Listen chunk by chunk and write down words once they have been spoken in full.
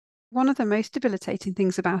One of the most debilitating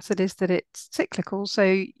things about it is that it's cyclical.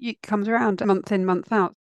 So it comes around month in, month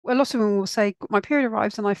out. A lot of women will say, my period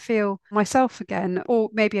arrives and I feel myself again, or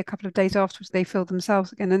maybe a couple of days afterwards, they feel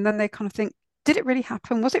themselves again. And then they kind of think, did it really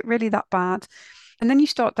happen? Was it really that bad? And then you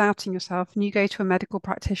start doubting yourself and you go to a medical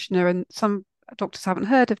practitioner, and some doctors haven't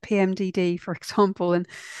heard of PMDD, for example, and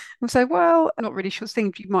say, well, I'm not really sure,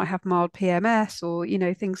 think you might have mild PMS or,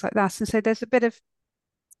 things like that. And so there's a bit of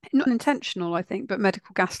not intentional, I think, but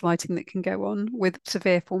medical gaslighting that can go on with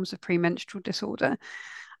severe forms of premenstrual disorder.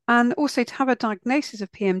 And also to have a diagnosis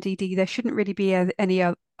of PMDD, there shouldn't really be any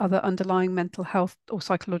other underlying mental health or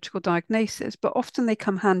psychological diagnosis, but often they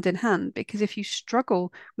come hand in hand because if you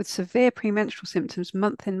struggle with severe premenstrual symptoms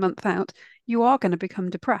month in, month out, you are going to become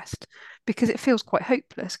depressed because it feels quite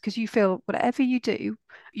hopeless because you feel whatever you do,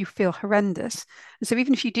 you feel horrendous. And so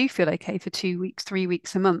even if you do feel okay for 2 weeks, 3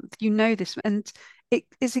 weeks, a month, you know this, and it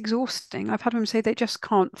is exhausting. I've had women say they just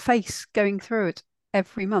can't face going through it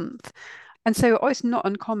every month. And so it's not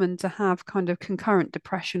uncommon to have kind of concurrent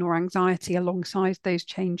depression or anxiety alongside those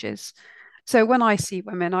changes. So when I see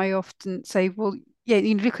women, I often say, well, yeah,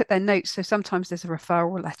 you look at their notes. So sometimes there's a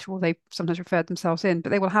referral letter, or they sometimes refer themselves in, but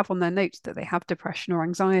they will have on their notes that they have depression or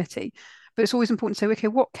anxiety. But it's always important to say, okay,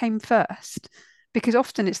 what came first? Because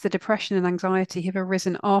often it's the depression and anxiety have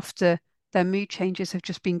arisen after their mood changes have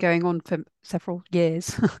just been going on for several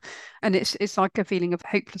years. And it's like a feeling of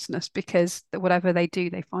hopelessness because whatever they do,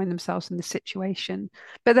 they find themselves in this situation.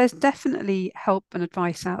 But there's definitely help and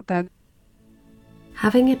advice out there.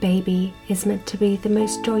 Having a baby is meant to be the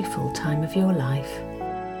most joyful time of your life.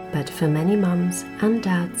 But for many mums and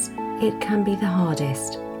dads, it can be the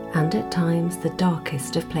hardest and at times the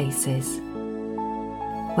darkest of places.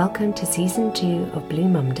 Welcome to Season 2 of Blue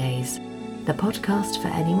Mum Days, the podcast for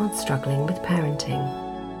anyone struggling with parenting.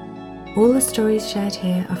 All the stories shared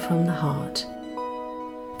here are from the heart.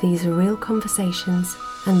 These are real conversations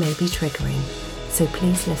and may be triggering, so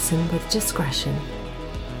please listen with discretion.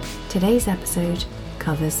 Today's episode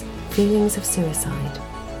covers feelings of suicide.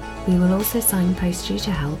 We will also signpost you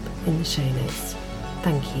to help in the show notes.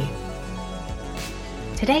 Thank you.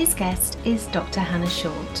 Today's guest is Dr. Hannah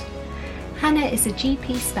Short. Hannah is a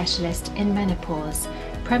GP specialist in menopause,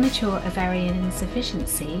 premature ovarian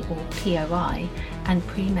insufficiency or POI, and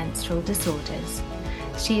premenstrual disorders.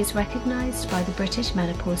 She is recognised by the British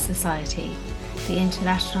Menopause Society, the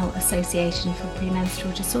International Association for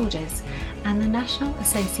Premenstrual Disorders, and the National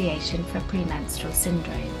Association for Premenstrual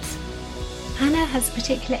Syndromes. Hannah has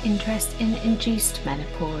particular interest in induced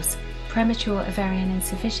menopause, premature ovarian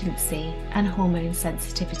insufficiency, and hormone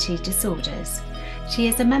sensitivity disorders. She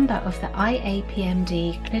is a member of the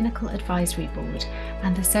IAPMD Clinical Advisory Board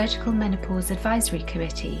and the Surgical Menopause Advisory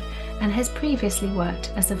Committee, and has previously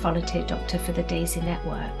worked as a volunteer doctor for the DAISY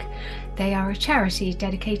Network. They are a charity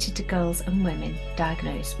dedicated to girls and women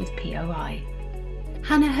diagnosed with POI.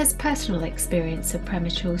 Hannah has personal experience of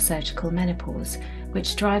premature surgical menopause,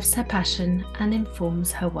 which drives her passion and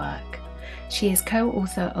informs her work. She is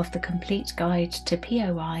co-author of The Complete Guide to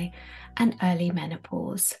POI and Early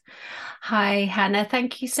Menopause. Hi, Hannah.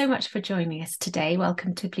 Thank you so much for joining us today.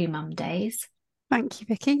 Welcome to Blue Mum Days. Thank you,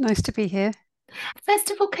 Vicky. Nice to be here.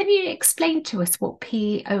 First of all, can you explain to us what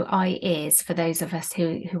POI is for those of us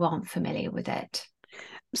who aren't familiar with it?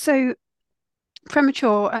 So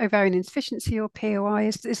premature ovarian insufficiency, or POI,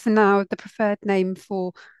 is now the preferred name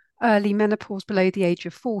for early menopause below the age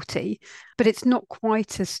of 40, but it's not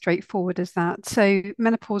quite as straightforward as that. So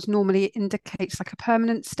menopause normally indicates like a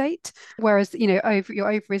permanent state, whereas your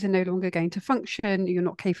ovaries are no longer going to function, you're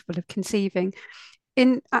not capable of conceiving.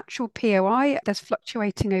 In actual POI, there's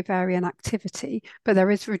fluctuating ovarian activity, but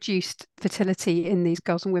there is reduced fertility in these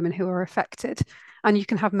girls and women who are affected. And you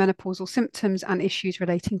can have menopausal symptoms and issues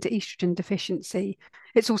relating to estrogen deficiency.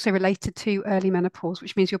 It's also related to early menopause,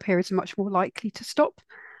 which means your periods are much more likely to stop.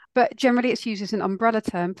 But generally, it's used as an umbrella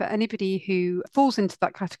term for anybody who falls into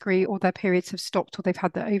that category, or their periods have stopped, or they've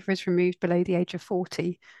had their ovaries removed below the age of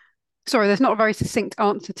 40. Sorry, there's not a very succinct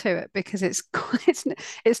answer to it because it's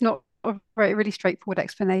not a really straightforward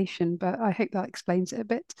explanation, but I hope that explains it a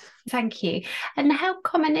bit. Thank you. And how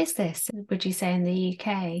common is this, would you say, in the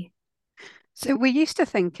UK? So we used to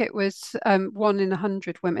think it was 1 in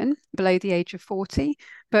 100 women below the age of 40,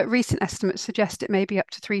 but recent estimates suggest it may be up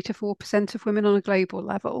to 3 to 4% of women on a global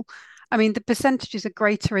level. I mean, the percentages are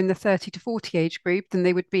greater in the 30 to 40 age group than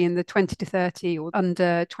they would be in the 20 to 30 or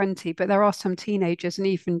under 20, but there are some teenagers and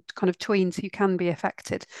even kind of tweens who can be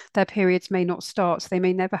affected. Their periods may not start, so they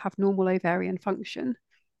may never have normal ovarian function.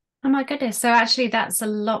 Oh my goodness. So actually that's a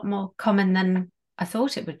lot more common than I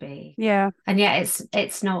thought it would be. Yeah. And yet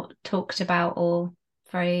it's not talked about or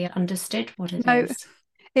very understood what it is.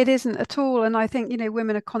 It isn't at all. And I think,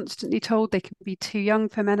 women are constantly told they can be too young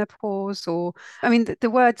for menopause, or, I mean, the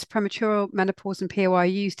words premature menopause and POI are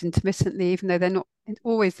used intermittently, even though they're not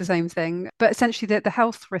always the same thing. But essentially, the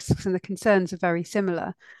health risks and the concerns are very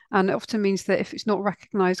similar. And it often means that if it's not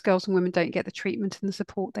recognized, girls and women don't get the treatment and the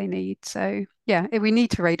support they need. So, yeah, we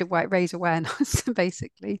need to raise awareness,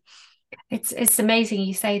 basically. It's amazing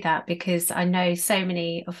you say that, because I know so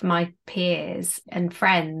many of my peers and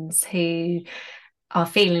friends who are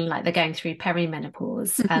feeling like they're going through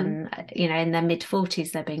perimenopause, Mhm. and in their mid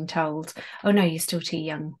 40s they're being told, oh no, you're still too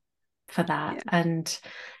young for that. Yeah. And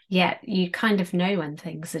yet you kind of know when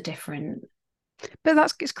things are different.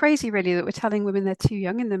 But it's crazy, really, that we're telling women they're too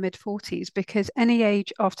young in their mid 40s, because any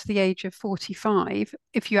age after the age of 45,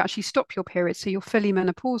 if you actually stop your period, so you're fully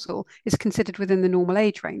menopausal, is considered within the normal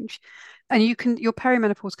age range. And your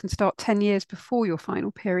perimenopause can start 10 years before your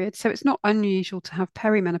final period. So it's not unusual to have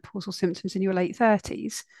perimenopausal symptoms in your late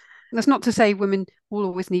 30s. That's not to say women will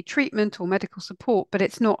always need treatment or medical support, but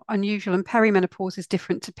it's not unusual. And perimenopause is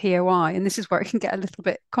different to POI. And this is where it can get a little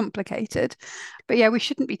bit complicated. But yeah, we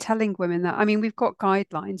shouldn't be telling women that. I mean, we've got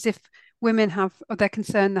guidelines. If women or they're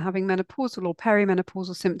concerned they're having menopausal or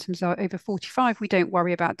perimenopausal symptoms are over 45, we don't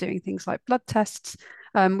worry about doing things like blood tests.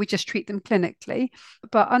 We just treat them clinically.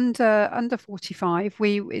 But under 45,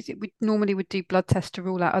 we normally would do blood tests to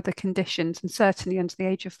rule out other conditions, and certainly under the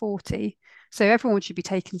age of 40. So everyone should be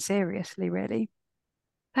taken seriously, really.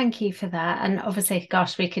 Thank you for that. And obviously,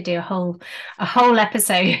 gosh, we could do a whole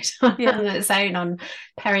episode on Yeah. its own on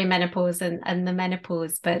perimenopause and the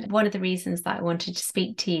menopause. But one of the reasons that I wanted to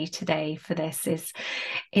speak to you today for this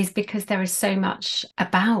is because there is so much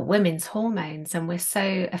about women's hormones, and we're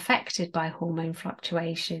so affected by hormone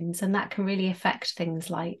fluctuations, and that can really affect things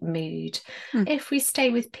like mood. Mm. If we stay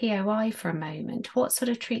with POI for a moment, what sort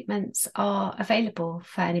of treatments are available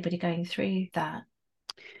for anybody going through that?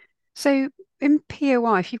 So in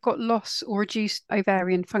POI, if you've got loss or reduced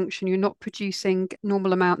ovarian function, you're not producing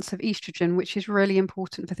normal amounts of estrogen, which is really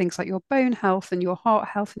important for things like your bone health and your heart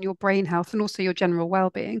health and your brain health and also your general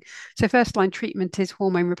well-being. So first line treatment is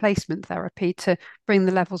hormone replacement therapy to bring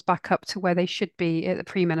the levels back up to where they should be at the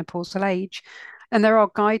premenopausal age. And there are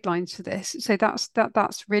guidelines for this. So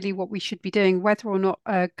that's really what we should be doing, whether or not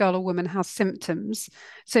a girl or woman has symptoms.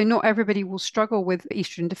 So not everybody will struggle with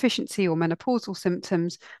estrogen deficiency or menopausal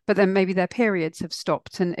symptoms, but then maybe their periods have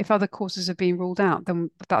stopped. And if other causes have been ruled out,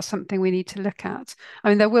 then that's something we need to look at. I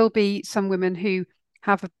mean, there will be some women who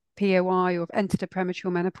have a POI or have entered a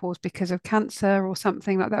premature menopause because of cancer or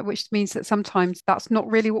something like that, which means that sometimes that's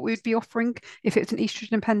not really what we would be offering if it's an estrogen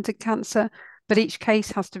dependent cancer. But each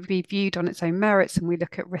case has to be viewed on its own merits, and we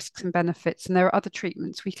look at risks and benefits. And there are other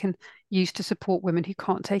treatments we can use to support women who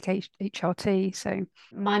can't take HRT. So,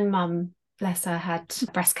 My mum, bless her, had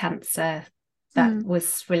breast cancer that mm,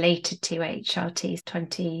 was related to HRT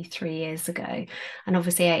 23 years ago. And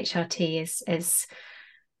obviously HRT is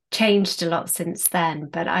changed a lot since then.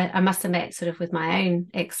 But I must admit, sort of with my own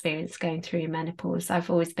experience going through menopause, I've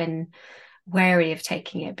always been wary of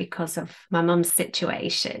taking it because of my mum's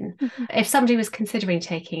situation. mhm. If somebody was considering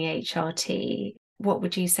taking HRT, what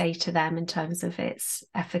would you say to them in terms of its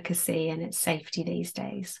efficacy and its safety these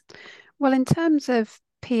days? Well, in terms of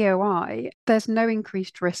POI, there's no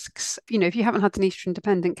increased risks. If you haven't had an estrogen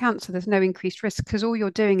dependent cancer, there's no increased risk because all you're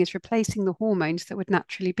doing is replacing the hormones that would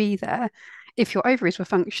naturally be there if your ovaries were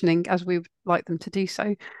functioning as we would like them to do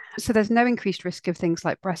so. So there's no increased risk of things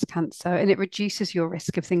like breast cancer, and it reduces your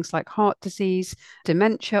risk of things like heart disease,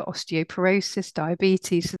 dementia, osteoporosis,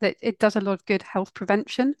 diabetes. So that it does a lot of good health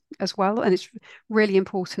prevention as well, and it's really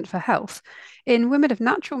important for health. In women of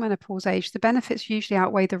natural menopause age, the benefits usually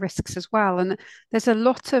outweigh the risks as well. And there's a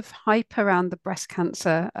lot of hype around the breast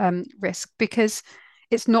cancer risk because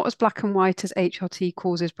it's not as black and white as HRT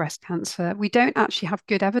causes breast cancer. We don't actually have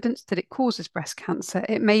good evidence that it causes breast cancer.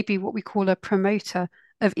 It may be what we call a promoter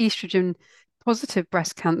of estrogen positive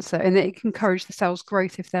breast cancer, and that it can encourage the cell's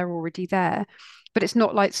growth if they're already there. But it's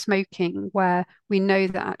not like smoking, where we know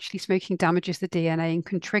that actually smoking damages the DNA and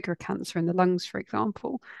can trigger cancer in the lungs, for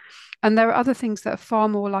example. And there are other things that are far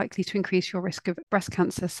more likely to increase your risk of breast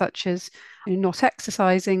cancer, such as not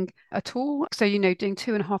exercising at all. So, doing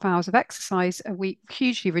 2.5 hours of exercise a week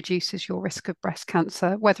hugely reduces your risk of breast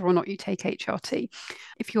cancer, whether or not you take HRT.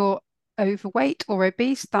 If you're overweight or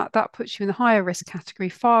obese, that puts you in the higher risk category,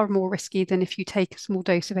 far more risky than if you take a small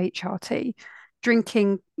dose of HRT.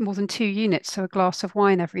 Drinking more than 2 units, so a glass of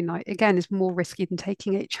wine every night, again, is more risky than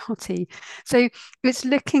taking HRT. So it's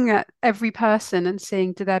looking at every person and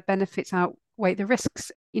seeing, do their benefits outweigh the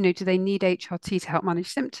risks? Do they need HRT to help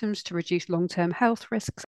manage symptoms, to reduce long-term health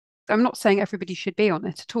risks? I'm not saying everybody should be on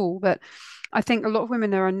it at all, but I think a lot of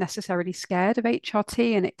women are unnecessarily scared of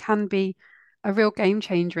HRT, and it can be a real game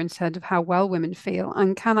changer in terms of how well women feel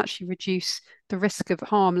and can actually reduce the risk of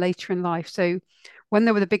harm later in life. So when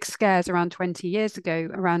there were the big scares around 20 years ago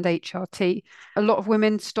around HRT, a lot of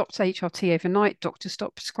women stopped HRT overnight, doctors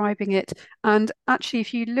stopped prescribing it. And actually,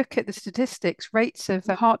 if you look at the statistics, rates of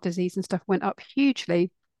heart disease and stuff went up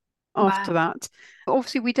hugely after Wow. that.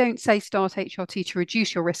 Obviously, we don't say start HRT to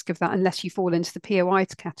reduce your risk of that unless you fall into the POI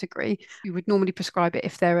category. We would normally prescribe it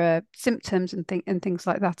if there are symptoms and things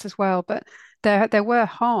like that as well. But there were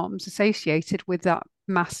harms associated with that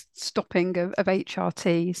mass stopping of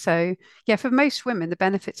HRT. So yeah, for most women, the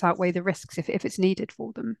benefits outweigh the risks if it's needed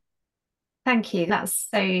for them. Thank you. That's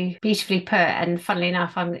so beautifully put. And funnily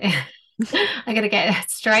enough, I'm I'm going to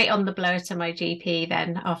get straight on the blower to my GP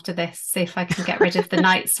then after this, see if I can get rid of the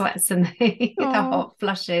night sweats and the Oh, hot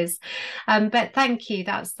flushes. But thank you.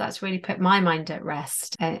 That's really put my mind at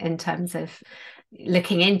rest in terms of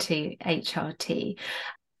looking into HRT.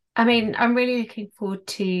 I mean, I'm really looking forward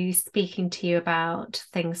to speaking to you about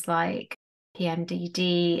things like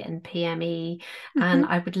PMDD and PME, and mhm,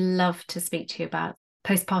 I would love to speak to you about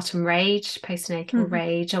postpartum rage, postnatal mhm.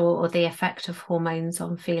 rage, or the effect of hormones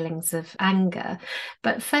on feelings of anger.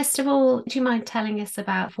 But first of all, do you mind telling us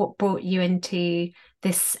about what brought you into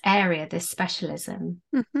this area, this specialism?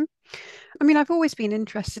 Mhm. I mean, I've always been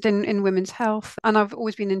interested in women's health, and I've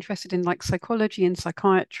always been interested in like psychology and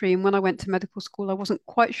psychiatry. And when I went to medical school, I wasn't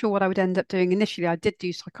quite sure what I would end up doing. Initially, I did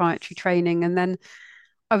do psychiatry training, and then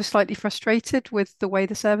I was slightly frustrated with the way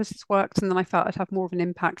the services worked. And then I felt I'd have more of an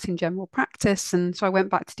impact in general practice. And so I went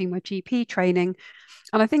back to do my GP training.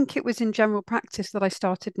 And I think it was in general practice that I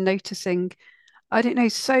started noticing, I don't know,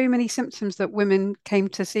 so many symptoms that women came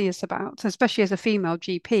to see us about, especially as a female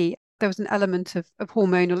GP. There was an element of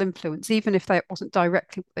hormonal influence, even if that wasn't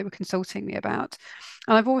directly what they were consulting me about.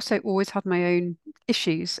 And I've also always had my own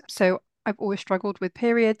issues. So I've always struggled with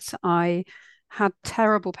periods. I had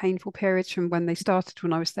terrible, painful periods from when they started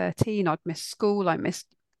when I was 13. I'd missed school. I missed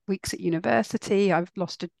weeks at university. I've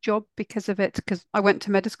lost a job because of it because I went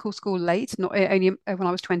to medical school late, not only when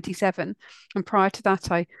I was 27. And prior to that,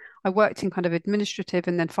 I worked in kind of administrative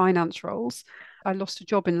and then finance roles. I lost a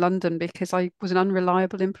job in London because I was an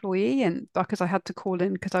unreliable employee and because I had to call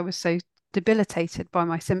in because I was so debilitated by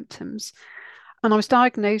my symptoms. And I was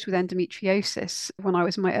diagnosed with endometriosis when I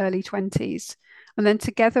was in my early 20s. And then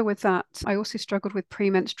together with that, I also struggled with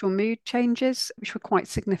premenstrual mood changes, which were quite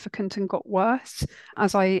significant and got worse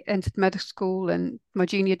as I entered medical school and my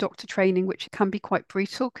junior doctor training, which can be quite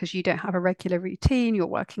brutal because you don't have a regular routine, you're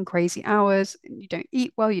working crazy hours, you don't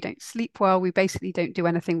eat well, you don't sleep well. We basically don't do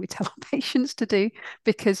anything we tell our patients to do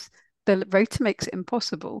because the rota makes it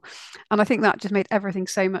impossible. And I think that just made everything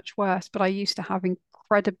so much worse. But I used to have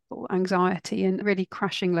incredible anxiety and really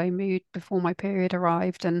crashing low mood before my period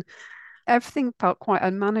arrived. And everything felt quite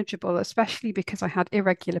unmanageable, especially because I had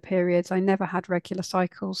irregular periods. I never had regular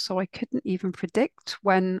cycles, so I couldn't even predict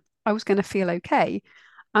when I was going to feel okay.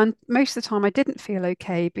 And most of the time, I didn't feel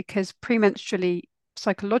okay because premenstrually,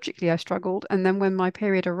 psychologically, I struggled. And then when my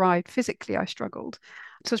period arrived, physically, I struggled.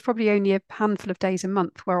 So it's probably only a handful of days a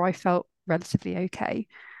month where I felt relatively okay.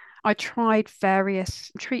 I tried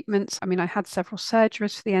various treatments. I mean, I had several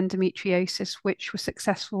surgeries for the endometriosis, which were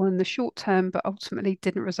successful in the short term, but ultimately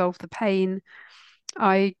didn't resolve the pain.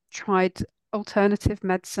 I tried alternative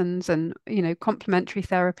medicines and, complementary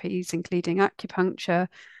therapies, including acupuncture,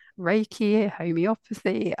 Reiki,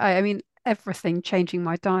 homeopathy. I mean, everything, changing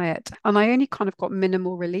my diet. And I only kind of got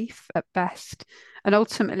minimal relief at best. And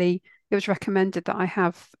ultimately, it was recommended that I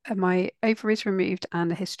have my ovaries removed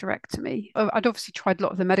and a hysterectomy. I'd obviously tried a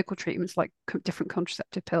lot of the medical treatments, like different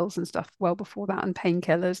contraceptive pills and stuff, well before that, and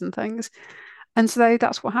painkillers and things. And so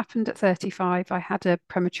that's what happened at 35. I had a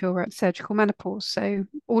premature surgical menopause. So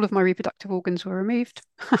all of my reproductive organs were removed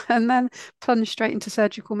and then plunged straight into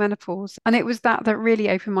surgical menopause. And it was that really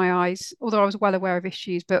opened my eyes, although I was well aware of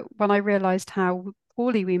issues. But when I realized how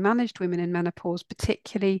poorly we managed women in menopause,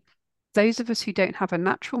 particularly those of us who don't have a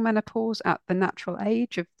natural menopause at the natural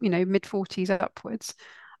age of, mid 40s upwards,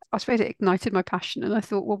 I suppose it ignited my passion. And I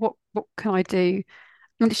thought, well, what can I do?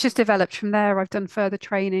 And it's just developed from there. I've done further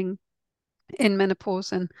training in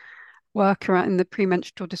menopause and work around in the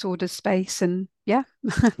premenstrual disorders space. And yeah,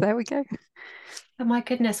 there we go. Oh my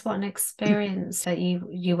goodness, what an experience that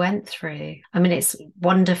you went through. I mean, it's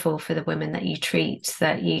wonderful for the women that you treat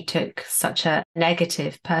that you took such a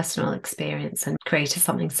negative personal experience and created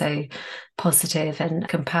something so positive and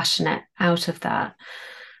compassionate out of that.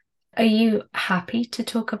 Are you happy to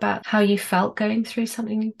talk about how you felt going through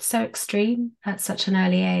something so extreme at such an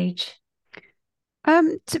early age?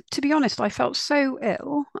 To be honest, I felt so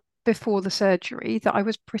ill before the surgery that I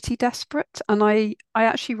was pretty desperate. And I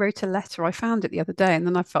actually wrote a letter. I found it the other day and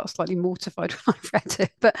then I felt slightly mortified when I read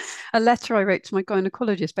it. But a letter I wrote to my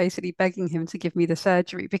gynecologist basically begging him to give me the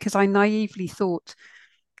surgery because I naively thought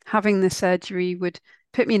having the surgery would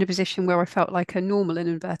put me in a position where I felt like a normal, in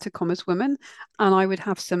inverted commas, woman. And I would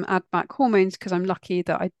have some add back hormones because I'm lucky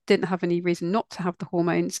that I didn't have any reason not to have the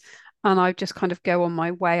hormones. And I just kind of go on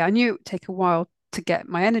my way. I knew it would take a while to get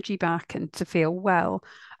my energy back and to feel well,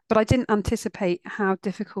 but I didn't anticipate how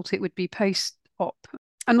difficult it would be post op.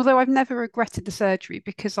 And although I've never regretted the surgery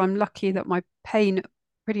because I'm lucky that my pain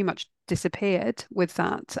pretty much disappeared with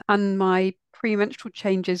that. And my premenstrual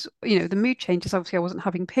changes, the mood changes, obviously, I wasn't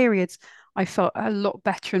having periods. I felt a lot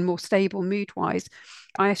better and more stable mood wise.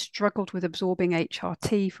 I struggled with absorbing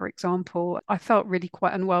HRT, for example. I felt really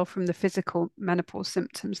quite unwell from the physical menopause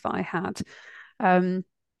symptoms that I had. Um,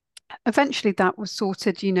 Eventually, that was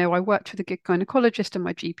sorted. I worked with a good gynecologist and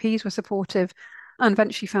my GPs were supportive and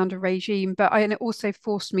eventually found a regime. And it also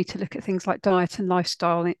forced me to look at things like diet and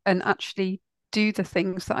lifestyle and actually do the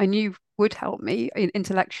things that I knew would help me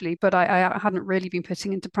intellectually, but I hadn't really been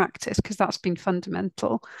putting into practice because that's been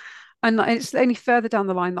fundamental. And it's only further down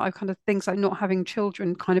the line that I kind of things like not having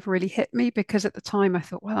children kind of really hit me because at the time I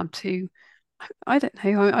thought, well, I don't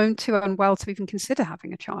know, I'm too unwell to even consider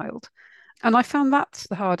having a child. And I found that's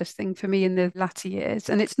the hardest thing for me in the latter years.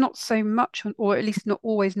 And it's not so much, or at least not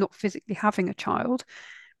always, not physically having a child,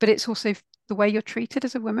 but it's also the way you're treated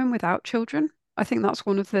as a woman without children. I think that's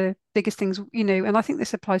one of the biggest things, and I think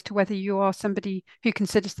this applies to whether you are somebody who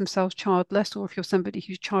considers themselves childless or if you're somebody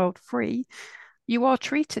who's child free, you are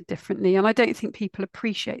treated differently. And I don't think people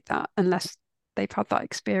appreciate that unless they've had that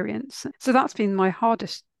experience. So that's been my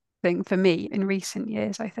hardest thing for me in recent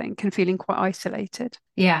years, I think, and feeling quite isolated.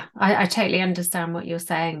 Yeah, I totally understand what you're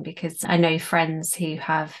saying because I know friends who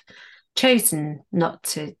have chosen not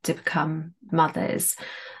to become mothers.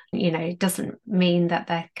 It doesn't mean that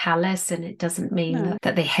they're callous and it doesn't mean No.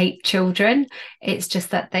 that they hate children. It's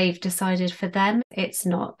just that they've decided for them, it's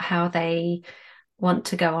not how they want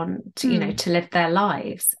to go on Mm. to live their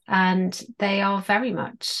lives. And they are very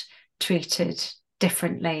much treated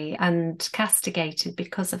differently and castigated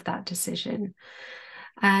because of that decision.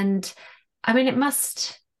 And I mean, it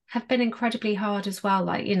must have been incredibly hard as well.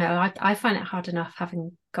 Like, I find it hard enough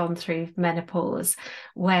having gone through menopause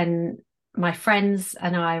when my friends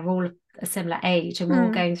and I are all a similar age and we're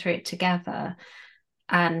all Mm. going through it together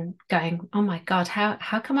and going, oh my God, how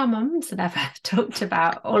come our mums never talked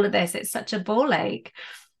about all of this? It's such a ball ache.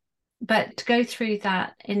 But to go through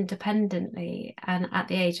that independently and at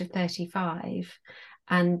the age of 35,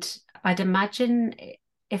 and I'd imagine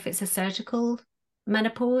if it's a surgical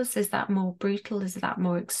menopause, is that more brutal? Is that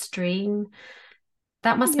more extreme?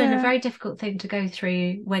 That must have been a Yeah. very difficult thing to go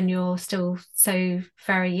through when you're still so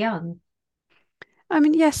very young. I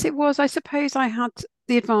mean, yes, it was. I suppose I had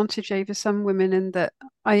the advantage over some women in that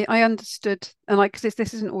I understood, and like, because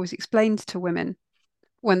this isn't always explained to women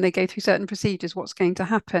when they go through certain procedures, what's going to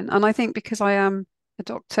happen. And I think because I am a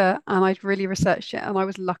doctor and I'd really researched it, and I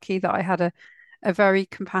was lucky that I had a very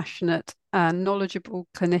compassionate and knowledgeable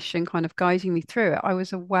clinician kind of guiding me through it. I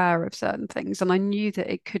was aware of certain things and I knew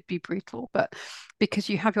that it could be brutal, but because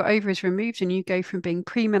you have your ovaries removed and you go from being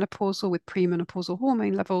premenopausal with premenopausal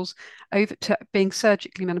hormone levels over to being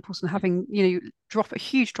surgically menopausal and having, drop a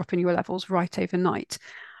huge drop in your levels right overnight.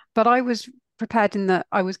 But I was prepared in that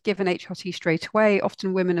I was given HRT straight away.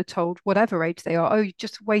 Often women are told, whatever age they are, oh,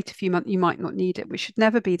 just wait a few months, you might not need it, which should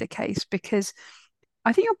never be the case because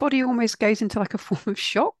I think your body almost goes into like a form of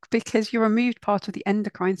shock because you're removed part of the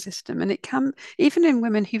endocrine system. And it can, even in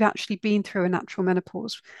women who've actually been through a natural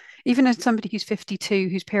menopause, even as somebody who's 52,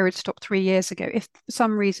 whose period stopped 3 years ago, if for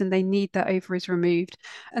some reason they need their ovaries removed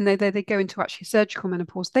and they go into actually surgical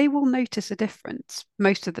menopause, they will notice a difference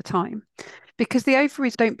most of the time because the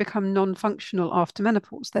ovaries don't become non-functional after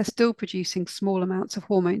menopause. They're still producing small amounts of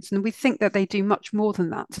hormones. And we think that they do much more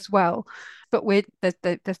than that as well. But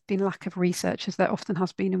there's been lack of research, as there often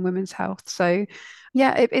has been in women's health. So,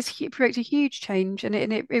 yeah, it creates a huge change, and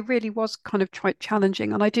it really was kind of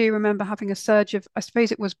challenging. And I do remember having a surge of, I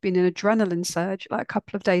suppose it was been an adrenaline surge, like a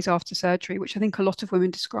couple of days after surgery, which I think a lot of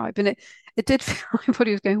women describe. And it did feel like my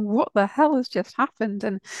body was going, "What the hell has just happened?"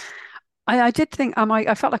 And I did think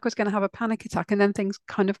I felt like I was going to have a panic attack, and then things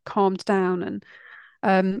kind of calmed down, and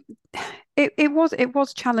um, it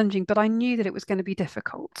was challenging, but I knew that it was going to be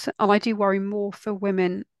difficult, and I do worry more for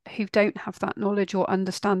women who don't have that knowledge or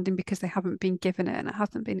understanding because they haven't been given it and it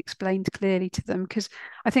hasn't been explained clearly to them. Because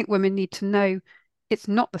I think women need to know it's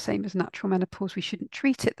not the same as natural menopause. We shouldn't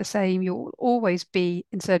treat it the same. You'll always be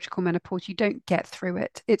in surgical menopause. You don't get through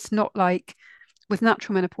it. It's not like with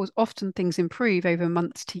natural menopause, often things improve over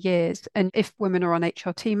months to years. And if women are on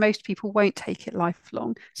HRT, most people won't take it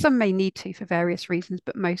lifelong. Some may need to for various reasons,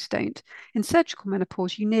 but most don't. In surgical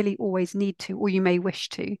menopause, you nearly always need to, or you may wish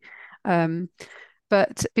to. Um,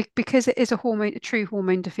 but because it is a true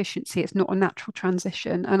hormone deficiency, it's not a natural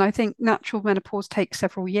transition. And I think natural menopause takes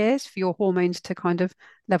several years for your hormones to kind of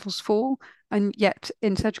levels fall. And yet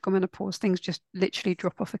in surgical menopause, things just literally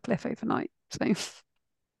drop off a cliff overnight. So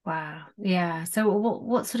Wow. Yeah. So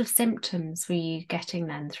what sort of symptoms were you getting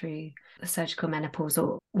then through the surgical menopause,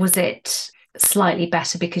 or was it slightly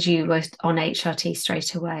better because you were on HRT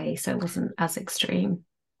straight away, so it wasn't as extreme?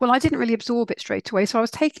 well, I didn't really absorb it straight away. So I was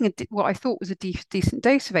taking what I thought was a decent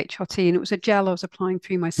dose of HRT, and it was a gel I was applying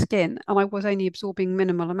through my skin, and I was only absorbing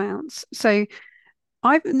minimal amounts. So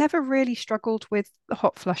I've never really struggled with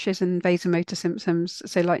hot flushes and vasomotor symptoms,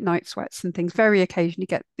 so like night sweats and things. Very occasionally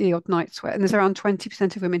get the odd night sweat, and there's around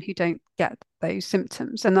 20% of women who don't get those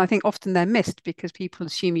symptoms. And I think often they're missed because people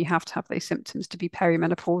assume you have to have those symptoms to be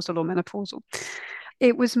perimenopausal or menopausal.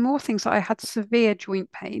 It was more things like I had severe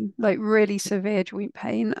joint pain, like really severe joint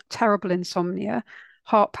pain, terrible insomnia,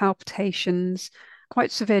 heart palpitations, quite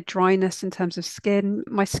severe dryness in terms of skin.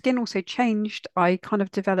 My skin also changed. I kind of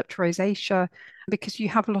developed rosacea because you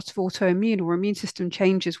have a lot of autoimmune or immune system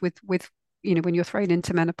changes with when you're thrown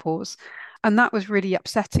into menopause. And that was really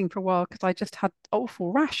upsetting for a while because I just had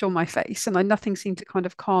awful rash on my face and nothing seemed to kind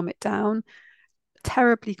of calm it down.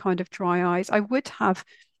 Terribly kind of dry eyes. I would have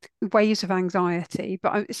waves of anxiety,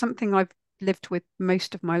 but it's something I've lived with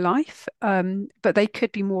most of my life. But they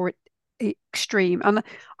could be more extreme. And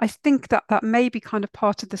I think that that may be kind of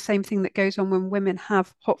part of the same thing that goes on when women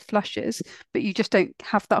have hot flushes, but you just don't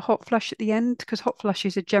have that hot flush at the end because hot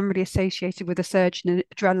flushes are generally associated with a surge in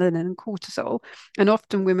adrenaline and cortisol. And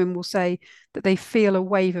often women will say that they feel a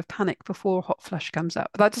wave of panic before a hot flush comes up.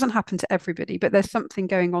 But that doesn't happen to everybody, but there's something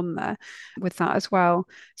going on there with that as well.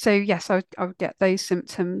 So yes, I would get those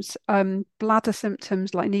symptoms. Bladder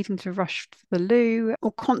symptoms like needing to rush for the loo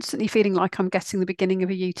or constantly feeling like I'm getting the beginning of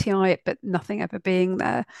a UTI, but nothing ever being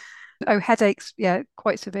there. Oh, headaches, yeah,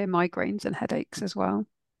 quite severe migraines and headaches as well.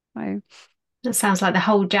 So That sounds like the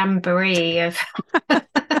whole jamboree of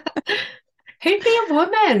who'd be a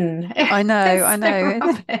woman? I It's so know.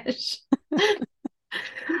 rubbish. It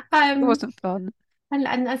Um, wasn't fun.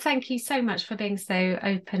 and thank you so much for being so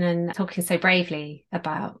open and talking so bravely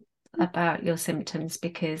about your symptoms,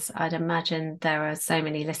 because I'd imagine there are so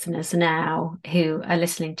many listeners now who are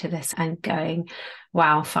listening to this and going,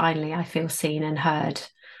 wow, finally I feel seen and heard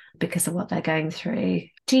because of what they're going through.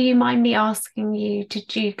 Do you mind me asking you,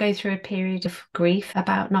 did you go through a period of grief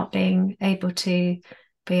about not being able to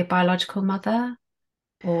be a biological mother?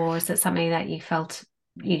 Or is it something that you felt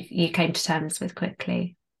you came to terms with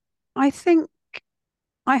quickly? I think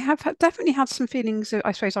I have definitely had some feelings,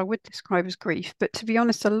 I suppose I would describe as grief, but to be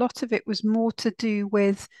honest, a lot of it was more to do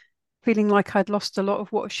with feeling like I'd lost a lot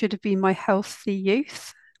of what should have been my healthy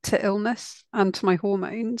youth to illness and to my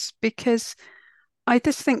hormones because I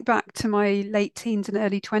just think back to my late teens and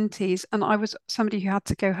early 20s, and I was somebody who had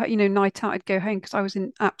to go, night out, I'd go home because I was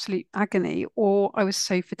in absolute agony or I was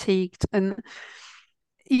so fatigued. And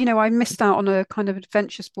I missed out on a kind of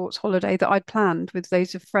adventure sports holiday that I'd planned with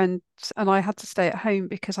loads of friends, and I had to stay at home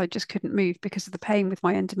because I just couldn't move because of the pain with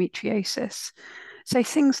my endometriosis. So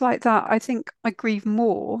things like that, I think I grieve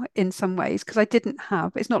more in some ways because I didn't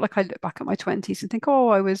have. It's not like I look back at my 20s and think, oh,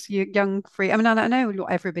 I was young, free. I mean, I know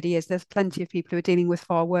not everybody is. There's plenty of people who are dealing with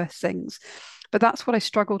far worse things, but that's what I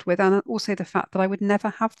struggled with, and also the fact that I would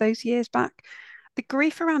never have those years back. The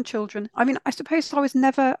grief around children. I mean, I suppose I was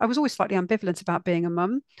always slightly ambivalent about being a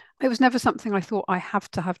mum. It was never something I thought I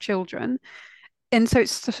have to have children. And so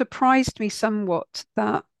it's surprised me somewhat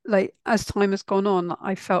that, like, as time has gone on,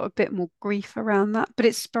 I felt a bit more grief around that, but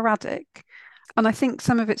it's sporadic. And I think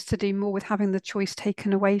some of it's to do more with having the choice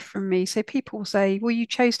taken away from me. So people will say, well, you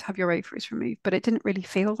chose to have your ovaries removed, but it didn't really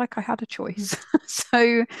feel like I had a choice.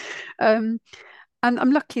 So, um, and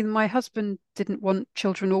I'm lucky my husband didn't want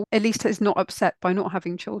children, or at least is not upset by not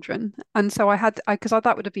having children. And so because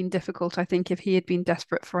that would have been difficult, I think, if he had been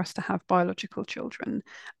desperate for us to have biological children.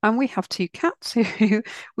 And we have two cats who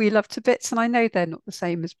we love to bits. And I know they're not the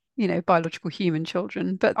same as, biological human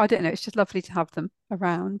children, but I don't know. It's just lovely to have them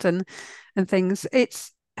around and things.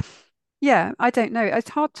 Yeah, I don't know. It's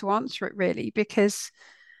hard to answer it really because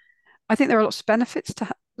I think there are lots of benefits to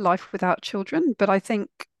life without children, but I think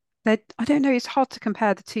that I don't know. It's hard to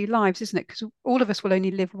compare the two lives, isn't it? Because all of us will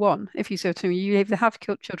only live one. If you say to me, you either have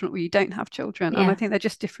children or you don't have children, and I Yeah. think they're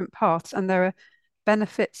just different paths, and there are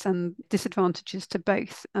benefits and disadvantages to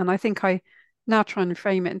both. And I think I now try and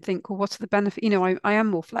frame it and think, well, what's the benefit? I am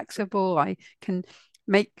more flexible. I can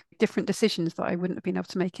make different decisions that I wouldn't have been able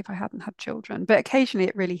to make if I hadn't had children. But occasionally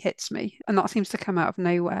it really hits me, and that seems to come out of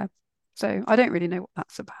nowhere. So I don't really know what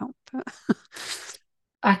that's about. But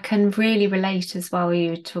I can really relate as well.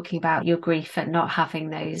 You were talking about your grief at not having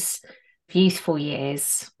those youthful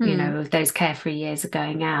years, those carefree years of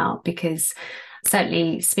going out, because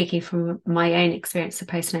certainly speaking from my own experience of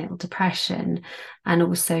postnatal depression and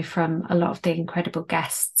also from a lot of the incredible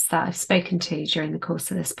guests that I've spoken to during the course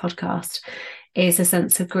of this podcast, is a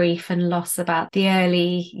sense of grief and loss about the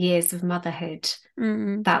early years of motherhood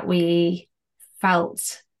that we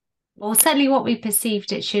felt, or certainly what we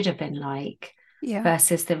perceived it should have been like,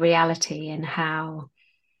 versus the reality, and how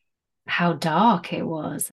dark it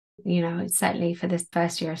was. Certainly for this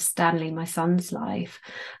first year of Stanley, my son's life,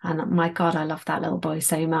 and my God, I love that little boy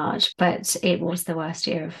so much, but it was the worst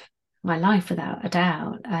year of my life without a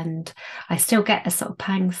doubt. And I still get a sort of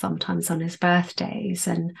pang sometimes on his birthdays.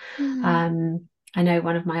 And I know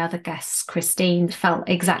one of my other guests, Christine, felt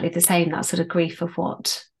exactly the same, that sort of grief of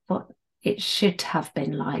what it should have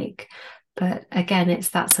been like. But again, it's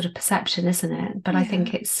that sort of perception, isn't it? But I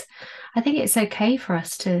think it's okay for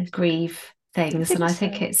us to grieve things, and I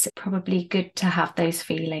think it's probably good to have those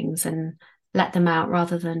feelings and let them out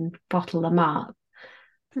rather than bottle them up.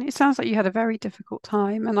 And it sounds like you had a very difficult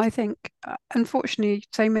time, and I think unfortunately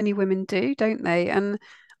so many women do, don't they? And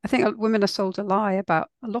I think women are sold a lie about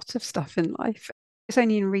a lot of stuff in life. It's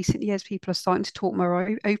only in recent years people are starting to talk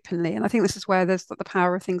more openly, and I think this is where there's the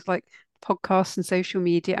power of things like podcasts and social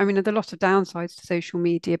media. I mean, there's a lot of downsides to social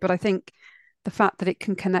media, but I think the fact that it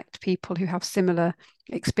can connect people who have similar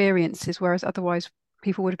experiences, whereas otherwise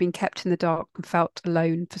people would have been kept in the dark and felt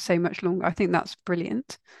alone for so much longer. I think that's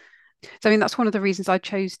brilliant. So, I mean, that's one of the reasons I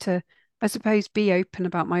chose to, I suppose, be open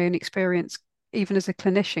about my own experience, even as a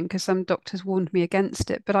clinician, because some doctors warned me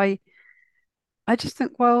against it. But I just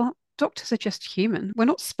think, well, doctors are just human. We're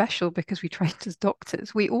not special because we trained as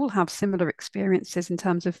doctors. We all have similar experiences in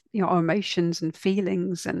terms of, our emotions and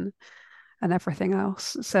feelings and everything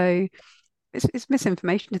else. So it's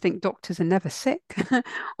misinformation to think doctors are never sick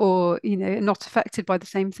or, not affected by the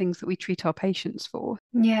same things that we treat our patients for.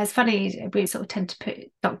 Yeah, it's funny. We sort of tend to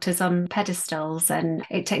put doctors on pedestals, and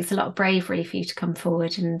it takes a lot of bravery for you to come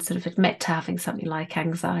forward and sort of admit to having something like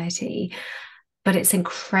anxiety. But it's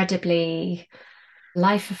incredibly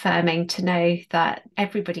life affirming to know that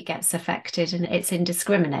everybody gets affected, and it's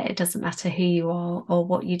indiscriminate. It doesn't matter who you are or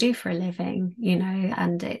what you do for a living,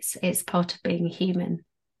 and it's part of being human.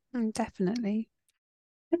 Definitely.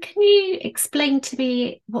 Can you explain to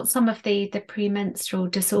me what some of the premenstrual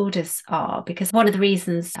disorders are? Because one of the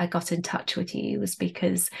reasons I got in touch with you was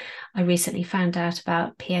because I recently found out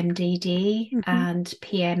about PMDD and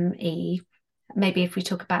PME. Maybe if we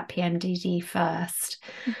talk about PMDD first.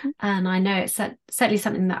 And I know it's certainly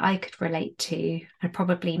something that I could relate to, and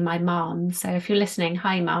probably my mum. So if you're listening,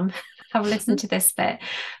 hi mum, have listened to this bit.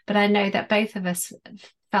 But I know that both of us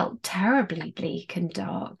felt terribly bleak and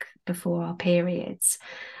dark before our periods.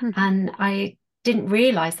 And I didn't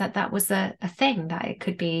realise that was a thing, that it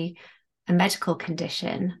could be a medical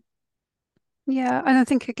condition. Yeah, and I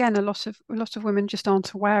think again, a lot of women just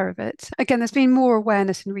aren't aware of it. Again, there's been more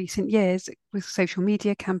awareness in recent years with social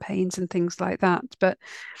media campaigns and things like that. But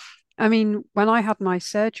I mean, when I had my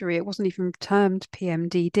surgery, it wasn't even termed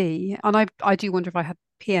PMDD, and I do wonder if I had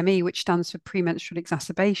PME, which stands for premenstrual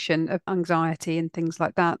exacerbation of anxiety and things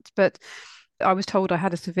like that. But I was told I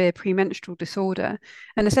had a severe premenstrual disorder.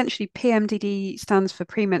 And essentially, PMDD stands for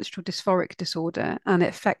premenstrual dysphoric disorder, and it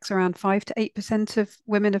affects around 5 to 8% of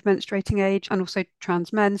women of menstruating age and also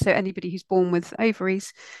trans men. So anybody who's born with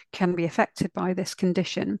ovaries can be affected by this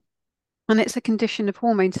condition. And it's a condition of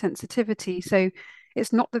hormone sensitivity. So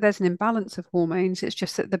it's not that there's an imbalance of hormones, it's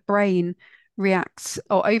just that the brain reacts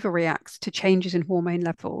or overreacts to changes in hormone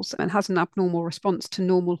levels and has an abnormal response to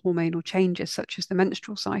normal hormonal changes, such as the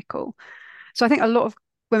menstrual cycle. So I think a lot of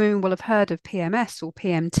women will have heard of PMS or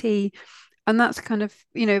PMT, and that's kind of,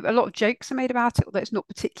 a lot of jokes are made about it, although it's not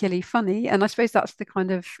particularly funny. And I suppose that's the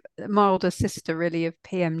kind of milder sister, really, of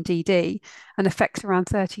PMDD, and affects around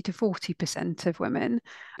 30 to 40% of women.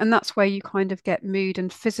 And that's where you kind of get mood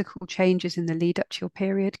and physical changes in the lead up to your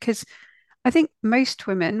period. Because I think most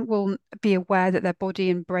women will be aware that their body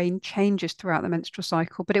and brain changes throughout the menstrual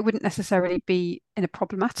cycle, but it wouldn't necessarily be in a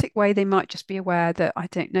problematic way. They might just be aware that, I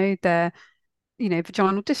don't know, their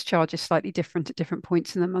vaginal discharge is slightly different at different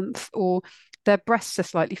points in the month, or their breasts are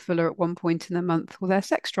slightly fuller at one point in the month, or their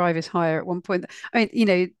sex drive is higher at one point. I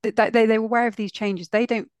mean, they're aware of these changes. They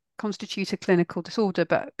don't constitute a clinical disorder,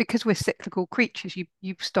 but because we're cyclical creatures,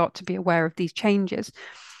 you start to be aware of these changes.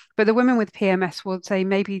 But the women with PMS will say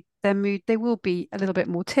maybe their mood, they will be a little bit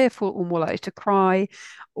more tearful or more likely to cry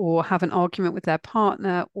or have an argument with their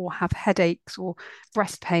partner or have headaches or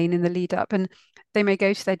breast pain in the lead up. And they may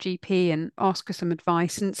go to their GP and ask for some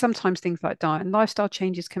advice. And sometimes things like diet and lifestyle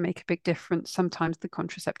changes can make a big difference. Sometimes the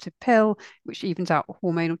contraceptive pill, which evens out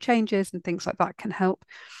hormonal changes and things like that, can help.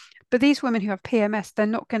 But these women who have PMS, they're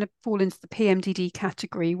not going to fall into the PMDD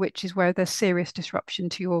category, which is where there's serious disruption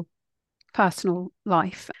to your personal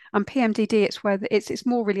life. And PMDD, it's where it's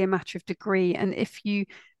more really a matter of degree. And if you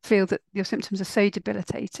feel that your symptoms are so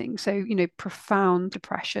debilitating, so profound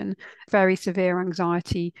depression, very severe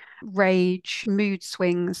anxiety, rage, mood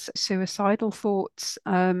swings, suicidal thoughts,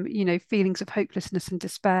 feelings of hopelessness and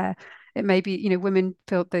despair. It may be, women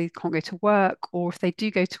feel they can't go to work, or if they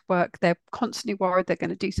do go to work, they're constantly worried they're going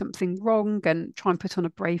to do something wrong and try and put on a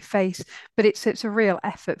brave face. But it's a real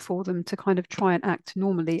effort for them to kind of try and act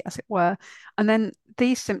normally, as it were. And then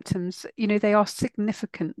these symptoms, they are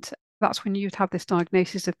significant. That's when you'd have this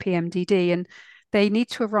diagnosis of PMDD, and they need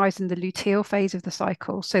to arise in the luteal phase of the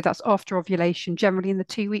cycle. So that's after ovulation, generally in the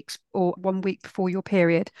 2 weeks or 1 week before your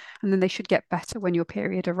period. And then they should get better when your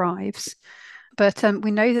period arrives. But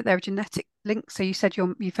we know that there are genetic links. So you said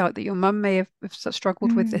you felt that your mum may have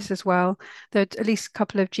struggled with this as well. There are at least a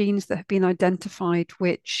couple of genes that have been identified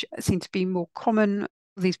which seem to be more common,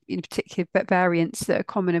 these particular variants that are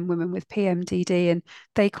common in women with PMDD, and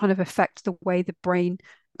they kind of affect the way the brain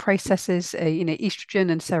processes estrogen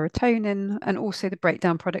and serotonin, and also the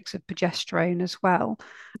breakdown products of progesterone as well,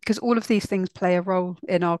 because all of these things play a role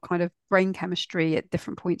in our kind of brain chemistry at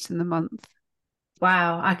different points in the month.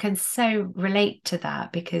 Wow, I can so relate to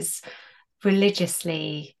that, because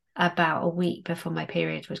religiously, about a week before my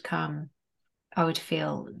period would come, I would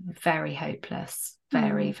feel very hopeless,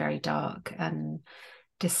 very, very dark and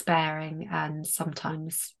despairing, and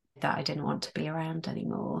sometimes that I didn't want to be around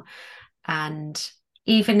anymore. And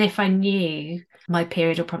even if I knew my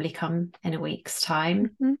period will probably come in a week's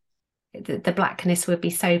time, the blackness would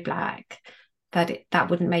be so black that that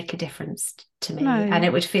wouldn't make a difference to me. No. And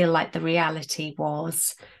it would feel like the reality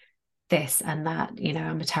was this and that,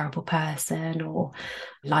 I'm a terrible person, or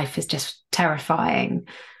life is just terrifying.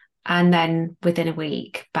 And then within a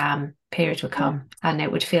week, bam, period would come, and it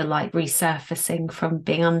would feel like resurfacing from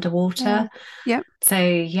being underwater. Yeah. So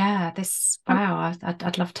yeah, wow,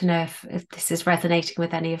 I'd love to know if this is resonating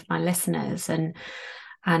with any of my listeners,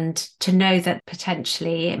 and to know that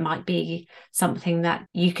potentially it might be something that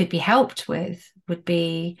you could be helped with would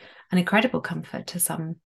be an incredible comfort to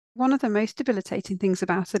some. One of the most debilitating things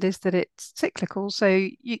about it is that it's cyclical. So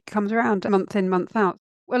it comes around month in, month out.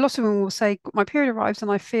 A lot of women will say, my period arrives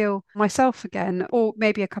and I feel myself again, or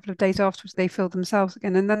maybe a couple of days afterwards, they feel themselves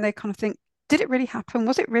again. And then they kind of think, did it really happen?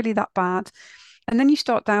 Was it really that bad? And then you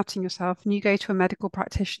start doubting yourself, and you go to a medical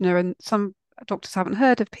practitioner, and some doctors haven't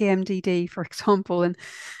heard of PMDD, for example, and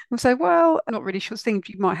will say, well, I'm not really sure, things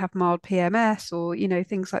you might have mild PMS or,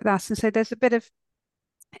 things like that. And so there's a bit of,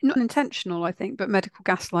 not intentional, I think, but medical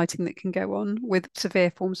gaslighting that can go on with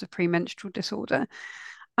severe forms of premenstrual disorder.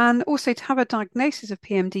 And also, to have a diagnosis of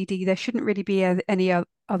PMDD, there shouldn't really be any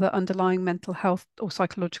other underlying mental health or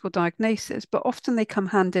psychological diagnosis, but often they come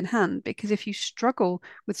hand in hand, because if you struggle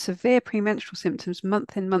with severe premenstrual symptoms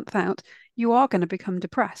month in, month out, you are going to become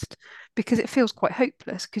depressed, because it feels quite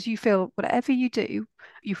hopeless, because you feel whatever you do,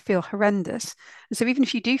 you feel horrendous. And so even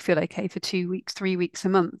if you do feel okay for 2 weeks, 3 weeks, a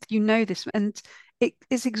month, this, and it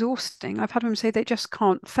is exhausting. I've had women say they just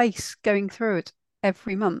can't face going through it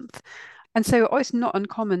every month. And so it's not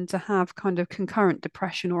uncommon to have kind of concurrent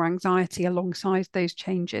depression or anxiety alongside those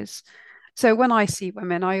changes. So when I see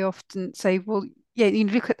women, I often say, well, yeah, you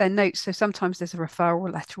look at their notes. So sometimes there's a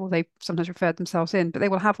referral letter, or they sometimes refer themselves in, but they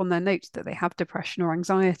will have on their notes that they have depression or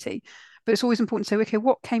anxiety. But it's always important to say, okay,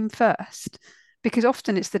 what came first? Because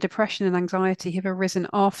often it's the depression and anxiety have arisen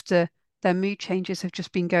after their mood changes have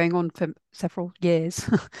just been going on for several years.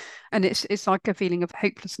 And it's like a feeling of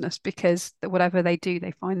hopelessness, because whatever they do,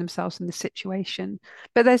 they find themselves in this situation.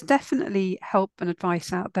 But there's definitely help and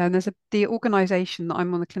advice out there. And there's the organisation that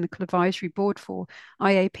I'm on the clinical advisory board for,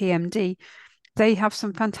 IAPMD. They have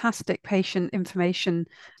some fantastic patient information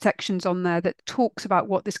sections on there that talks about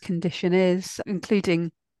what this condition is,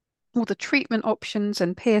 including all the treatment options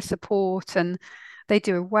and peer support, and they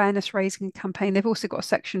do awareness raising campaign. They've also got a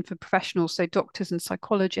section for professionals, so doctors and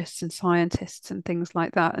psychologists and scientists and things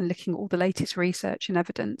like that, and looking at all the latest research and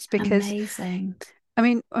evidence. Because amazing. I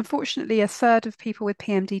mean, unfortunately, a third of people with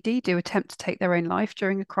PMDD do attempt to take their own life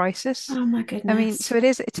during a crisis. Oh my I mean, goodness. so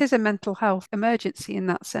it is a mental health emergency in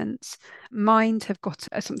that sense. Mind have got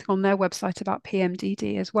something on their website about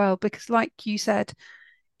PMDD as well, because like you said,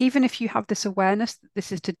 even if you have this awareness that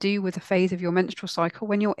this is to do with a phase of your menstrual cycle,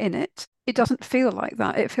 when you're in it, it doesn't feel like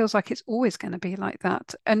that. It feels like it's always going to be like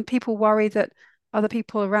that. And people worry that other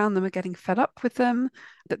people around them are getting fed up with them,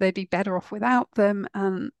 that they'd be better off without them.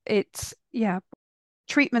 And yeah,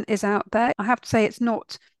 treatment is out there. I have to say, it's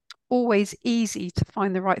not always easy to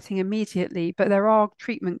find the right thing immediately, but there are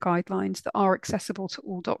treatment guidelines that are accessible to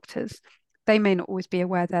all doctors. They may not always be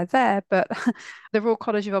aware they're there, but the Royal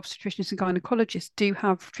College of Obstetricians and Gynecologists do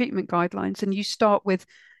have treatment guidelines, and you start with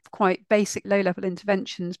quite basic low-level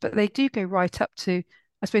interventions, but they do go right up to,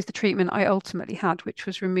 I suppose, the treatment I ultimately had, which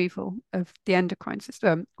was removal of the endocrine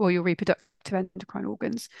system or your reproductive endocrine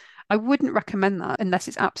organs. I wouldn't recommend that unless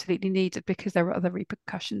it's absolutely needed because there are other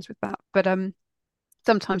repercussions with that. But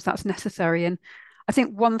sometimes that's necessary. And I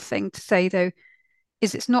think one thing to say though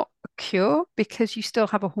is it's not a cure because you still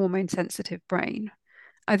have a hormone sensitive brain.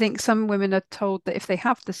 I think some women are told that if they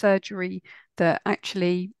have the surgery, that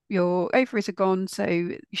actually your ovaries are gone, so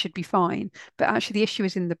you should be fine. But actually, the issue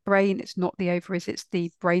is in the brain. It's not the ovaries, it's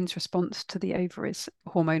the brain's response to the ovaries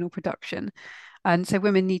hormonal production. And so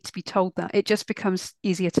women need to be told that. It just becomes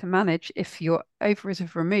easier to manage if your ovaries are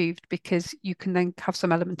removed because you can then have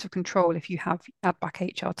some element of control if you have add back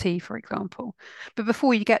HRT, for example. But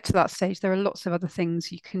before you get to that stage, there are lots of other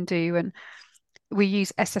things you can do. And we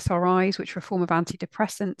use SSRIs, which are a form of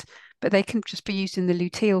antidepressant, but they can just be used in the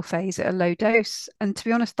luteal phase at a low dose. And to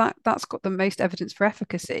be honest, that's got the most evidence for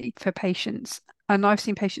efficacy for patients. And I've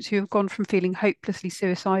seen patients who have gone from feeling hopelessly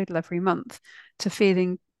suicidal every month to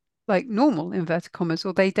feeling like normal, inverted commas,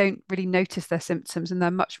 or they don't really notice their symptoms and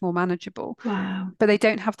they're much more manageable, Wow. but they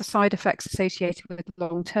don't have the side effects associated with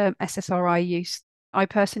long-term SSRI use. I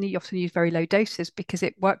personally often use very low doses because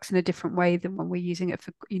it works in a different way than when we're using it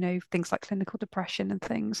for, things like clinical depression and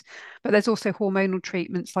things. But there's also hormonal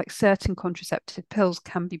treatments like certain contraceptive pills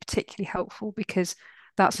can be particularly helpful because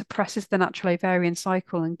that suppresses the natural ovarian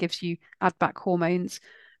cycle and gives you add back hormones.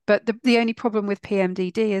 But the only problem with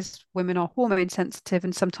PMDD is women are hormone sensitive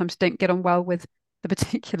and sometimes don't get on well with the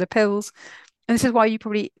particular pills. And this is why you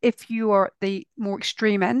probably, if you are at the more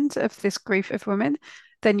extreme end of this group of women,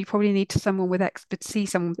 then you probably need to someone with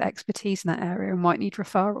expertise in that area and might need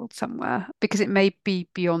referral somewhere because it may be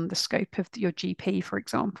beyond the scope of your GP, for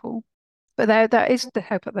example. But there is the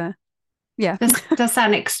help up there. Yeah. This does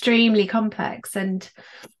sound extremely complex. And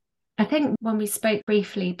I think when we spoke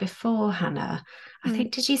briefly before, Hannah, I Mm.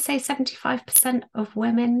 think, did you say 75% of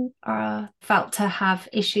women are felt to have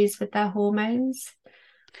issues with their hormones?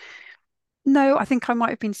 No, I think I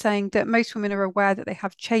might have been saying that most women are aware that they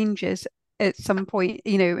have changes at some point,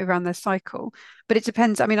 around their cycle. But it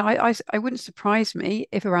depends. I mean, I wouldn't surprise me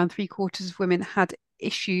if around three-quarters of women had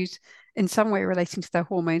issues in some way relating to their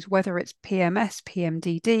hormones, whether it's PMS,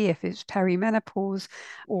 PMDD, if it's perimenopause,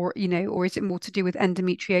 or is it more to do with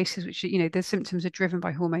endometriosis, which, the symptoms are driven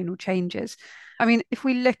by hormonal changes. I mean, if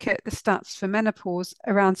we look at the stats for menopause,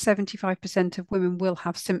 around 75% of women will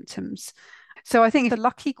have symptoms. So I think the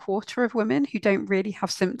lucky quarter of women who don't really have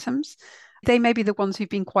symptoms, they may be the ones who've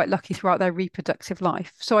been quite lucky throughout their reproductive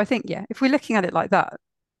life. So I think, yeah, if we're looking at it like that,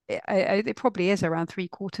 it probably is around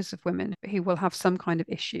three-quarters of women who will have some kind of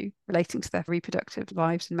issue relating to their reproductive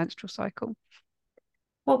lives and menstrual cycle.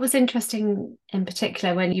 What was interesting in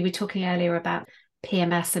particular when you were talking earlier about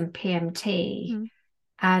PMS and PMT Mm.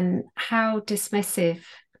 and how dismissive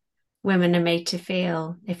women are made to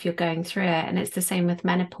feel if you're going through it. And it's the same with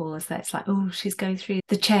menopause, that it's like, oh, she's going through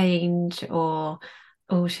the change, or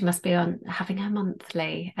oh, she must be on having her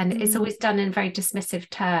monthly. And it's Mm. always done in very dismissive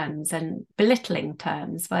terms and belittling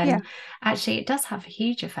terms Yeah, when actually it does have a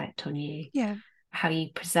huge effect on you, yeah. how you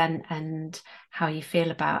present and how you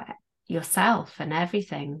feel about yourself and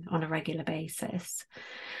everything on a regular basis.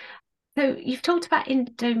 So you've talked about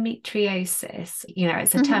endometriosis.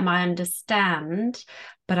 It's a Mhm. term I understand,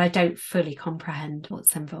 but I don't fully comprehend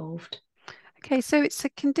what's involved. Okay, so it's a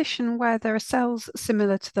condition where there are cells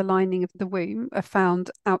similar to the lining of the womb are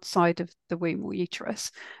found outside of the womb or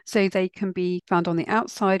uterus. So they can be found on the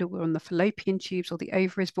outside or on the fallopian tubes or the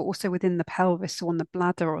ovaries, but also within the pelvis or on the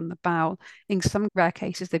bladder or on the bowel. In some rare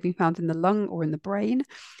cases, they've been found in the lung or in the brain.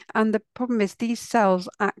 And the problem is these cells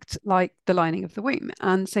act like the lining of the womb.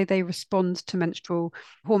 And so they respond to menstrual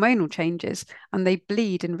hormonal changes and they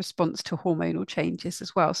bleed in response to hormonal changes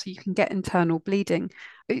as well. So you can get internal bleeding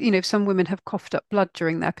If some women have coughed up blood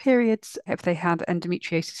during their periods, if they had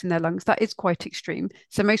endometriosis in their lungs, that is quite extreme.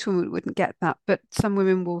 So most women wouldn't get that. But some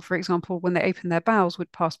women will, for example, when they open their bowels,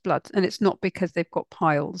 would pass blood. And it's not because they've got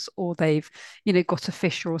piles or they've, got a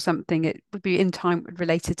fissure or something. It would be in time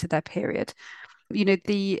related to their period.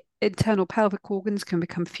 The internal pelvic organs can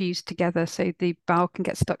become fused together, so the bowel can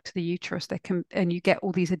get stuck to the uterus. And you get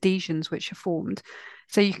all these adhesions which are formed.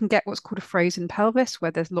 So you can get what's called a frozen pelvis,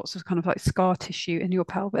 where there's lots of kind of like scar tissue in your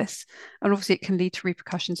pelvis. And obviously it can lead to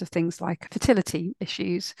repercussions of things like fertility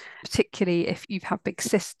issues, particularly if you've had big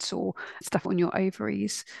cysts or stuff on your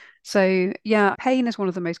ovaries. So yeah, pain is one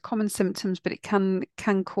of the most common symptoms, but it can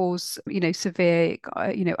cause, severe,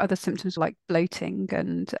 other symptoms like bloating,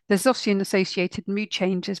 and there's often associated mood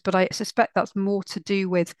changes, but I suspect that's more to do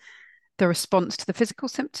with the response to the physical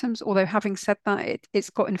symptoms. Although having said that,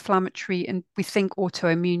 it's got inflammatory and we think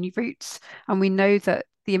autoimmune roots, and we know that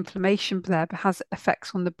the inflammation there has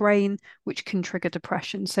effects on the brain, which can trigger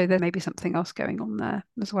depression. So there may be something else going on there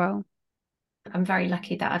as well. I'm very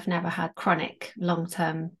lucky that I've never had chronic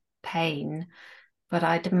long-term pain, but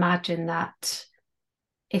I'd imagine that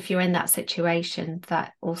if you're in that situation,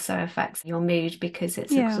 that also affects your mood because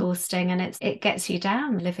it's exhausting and it gets you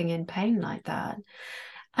down living in pain like that.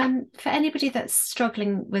 For anybody that's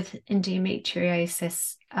struggling with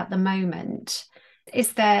endometriosis at the moment,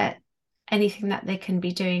 is there anything that they can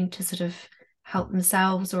be doing to sort of help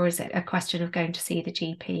themselves, or is it a question of going to see the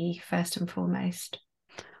GP first and foremost?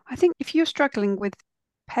 I think if you're struggling with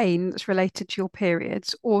pain that's related to your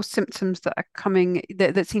periods or symptoms that are coming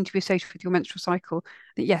that seem to be associated with your menstrual cycle,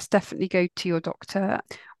 that yes, definitely go to your doctor.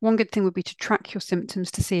 One good thing would be to track your symptoms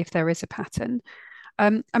to see if there is a pattern.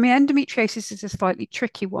 Endometriosis is a slightly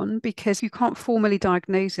tricky one because you can't formally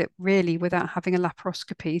diagnose it really without having a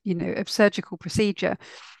laparoscopy, a surgical procedure.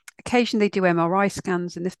 Occasionally they do MRI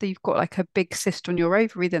scans, and if you've got like a big cyst on your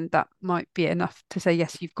ovary, then that might be enough to say,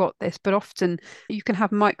 yes, you've got this. But often you can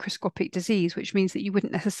have microscopic disease, which means that you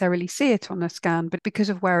wouldn't necessarily see it on a scan, but because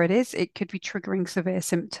of where it is, it could be triggering severe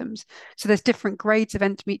symptoms. So there's different grades of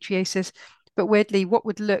endometriosis. But weirdly, what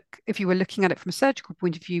would look, if you were looking at it from a surgical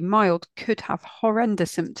point of view, mild, could have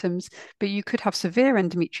horrendous symptoms, but you could have severe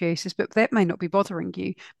endometriosis, but that may not be bothering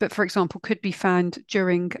you. But for example, could be found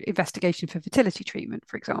during investigation for fertility treatment,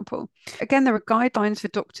 for example. Again, there are guidelines for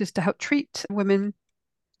doctors to help treat women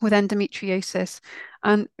with endometriosis,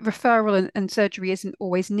 and referral and surgery isn't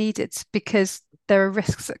always needed because there are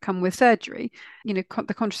risks that come with surgery. The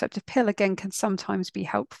contraceptive pill again can sometimes be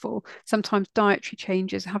helpful. Sometimes dietary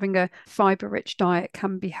changes, having a fiber-rich diet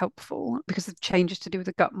can be helpful because of changes to do with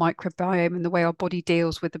the gut microbiome and the way our body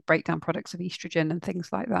deals with the breakdown products of estrogen and things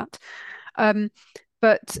like that.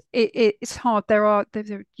 But it's hard.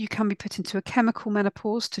 You can be put into a chemical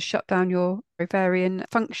menopause to shut down your ovarian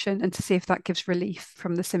function and to see if that gives relief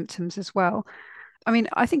from the symptoms as well.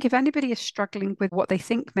 I think if anybody is struggling with what they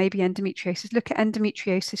think may be endometriosis, look at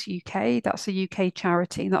Endometriosis UK. That's a UK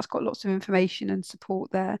charity, and that's got lots of information and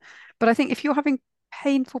support there. But I think if you're having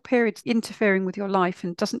painful periods interfering with your life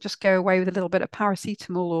and doesn't just go away with a little bit of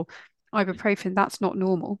paracetamol or ibuprofen, that's not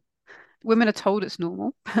normal. Women are told it's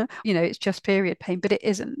normal, it's just period pain, but it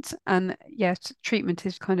isn't. And yes, treatment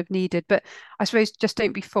is kind of needed. But I suppose just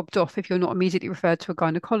don't be fobbed off if you're not immediately referred to a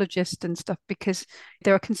gynecologist and stuff, because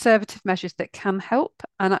there are conservative measures that can help.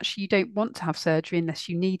 And actually, you don't want to have surgery unless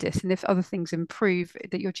you need it. And if other things improve,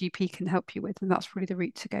 that your GP can help you with, and that's really the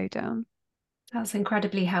route to go down. That's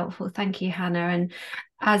incredibly helpful. Thank you, Hannah. And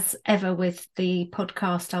as ever with the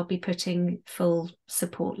podcast, I'll be putting full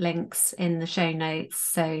support links in the show notes.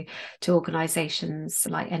 So to organisations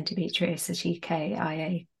like Endometriosis UK,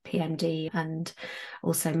 IA, PMD, and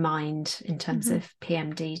also Mind in terms of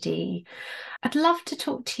PMDD. I'd love to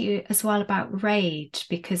talk to you as well about rage,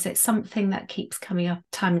 because it's something that keeps coming up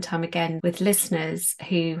time and time again with listeners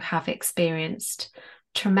who have experienced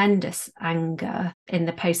tremendous anger in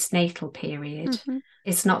the postnatal period.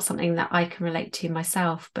 It's not something that I can relate to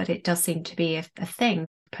myself, but it does seem to be a thing,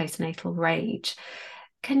 postnatal rage.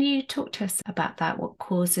 Can you talk to us about that? What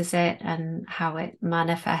causes it and how it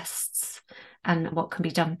manifests, and what can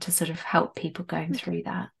be done to sort of help people going through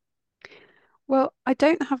that? Well, I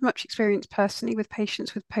don't have much experience personally with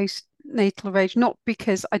patients with postnatal rage, not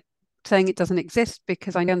because I'm saying it doesn't exist,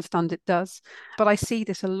 because I understand it does, but I see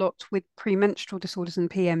this a lot with premenstrual disorders and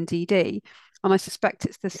PMDD, and I suspect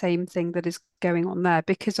it's the same thing that is going on there,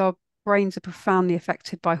 because our brains are profoundly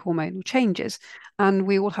affected by hormonal changes, and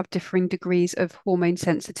we all have differing degrees of hormone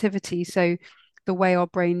sensitivity. So the way our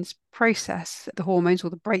brains process the hormones or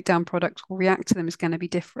the breakdown products or react to them is going to be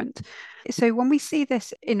different. So when we see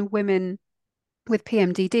this in women with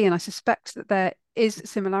PMDD, and I suspect that there is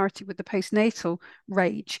similarity with the postnatal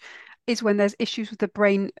rage is when there's issues with the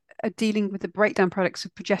brain dealing with the breakdown products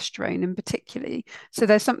of progesterone in particularly. So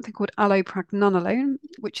there's something called allopregnanolone,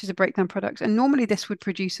 which is a breakdown product. And normally this would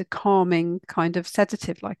produce a calming kind of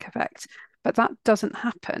sedative-like effect. But that doesn't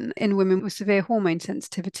happen in women with severe hormone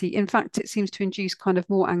sensitivity. In fact, it seems to induce kind of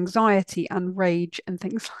more anxiety and rage and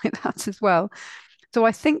things like that as well. So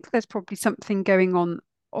I think there's probably something going on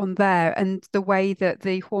there, and the way that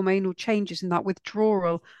the hormonal changes and that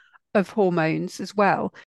withdrawal of hormones as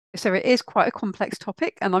well. So it is quite a complex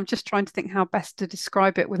topic, and I'm just trying to think how best to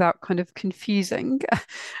describe it without kind of confusing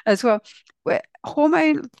as well. Where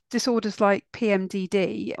hormone disorders like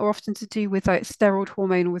PMDD are often to do with like steroid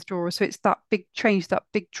hormonal withdrawal. So it's that big change, that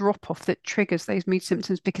big drop off that triggers those mood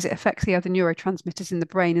symptoms because it affects the other neurotransmitters in the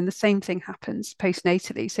brain. And the same thing happens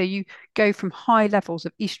postnatally. So you go from high levels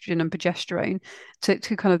of estrogen and progesterone to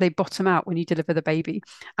kind of they bottom out when you deliver the baby.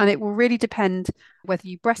 And it will really depend whether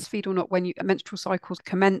you breastfeed or not when you menstrual cycles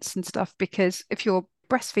commence and stuff, because if you're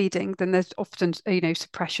breastfeeding, then there's often,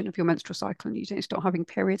 suppression of your menstrual cycle and you don't start having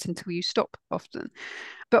periods until you stop often.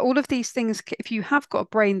 But all of these things, if you have got a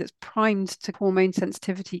brain that's primed to hormone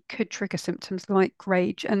sensitivity, could trigger symptoms like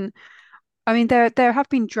rage. And I mean, there have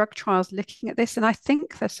been drug trials looking at this, and I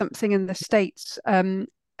think there's something in the States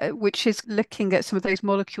which is looking at some of those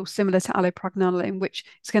molecules similar to allopregnanolone, which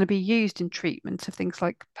is going to be used in treatment of things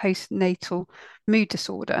like postnatal mood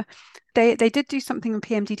disorder. They did do something in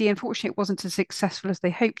PMDD. Unfortunately, it wasn't as successful as they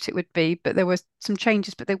hoped it would be, but there were some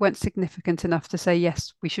changes, but they weren't significant enough to say,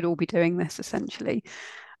 yes, we should all be doing this essentially.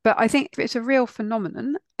 But I think if it's a real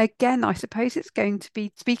phenomenon, again, I suppose it's going to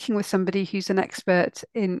be speaking with somebody who's an expert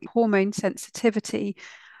in hormone sensitivity.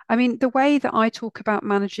 I mean, the way that I talk about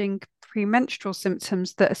managing premenstrual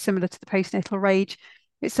symptoms that are similar to the postnatal rage,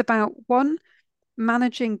 it's about one,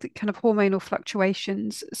 managing the kind of hormonal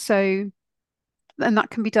fluctuations. So and that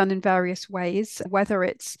can be done in various ways, whether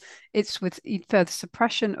it's with further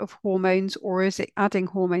suppression of hormones or is it adding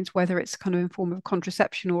hormones, whether it's kind of in form of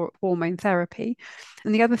contraception or hormone therapy.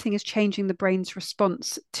 And the other thing is changing the brain's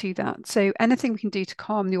response to that. So anything we can do to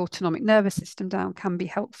calm the autonomic nervous system down can be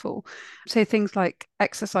helpful. So things like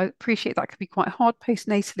exercise, appreciate that can be quite hard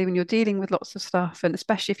postnatally when you're dealing with lots of stuff, and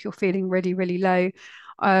especially if you're feeling really, really low.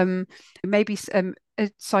 Maybe a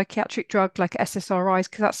psychiatric drug like SSRIs,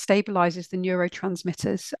 because that stabilizes the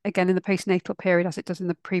neurotransmitters again in the postnatal period as it does in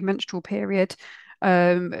the premenstrual period.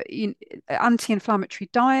 Anti-inflammatory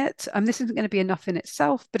diet. This isn't going to be enough in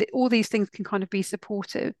itself, but all these things can kind of be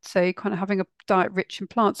supported. So kind of having a diet rich in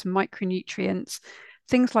plants and micronutrients,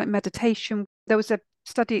 things like meditation. There was a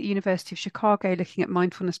study at University of Chicago looking at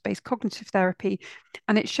mindfulness-based cognitive therapy,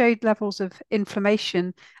 and it showed levels of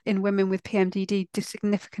inflammation in women with PMDD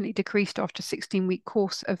significantly decreased after a 16-week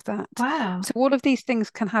course of that. Wow. So all of these things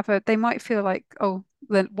can have they might feel like, oh,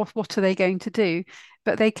 then what are they going to do?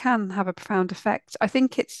 But they can have a profound effect. I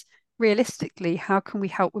think it's realistically, how can we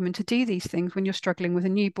help women to do these things when you're struggling with a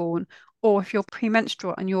newborn? Or if you're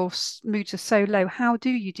premenstrual and your moods are so low, how do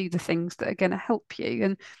you do the things that are going to help you?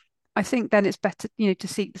 And I think then it's better, to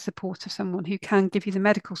seek the support of someone who can give you the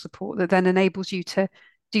medical support that then enables you to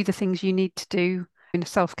do the things you need to do in a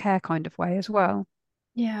self-care kind of way as well.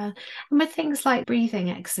 Yeah. And with things like breathing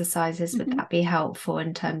exercises, would Mhm. that be helpful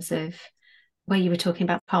in terms of where you were talking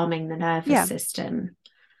about calming the nervous Yeah, system?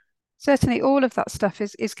 certainly all of that stuff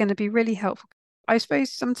is going to be really helpful. I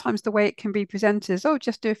suppose sometimes the way it can be presented is, oh,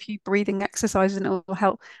 just do a few breathing exercises and it will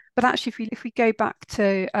help. But actually, if we go back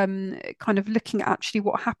to kind of looking at actually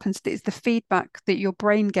what happens, is the feedback that your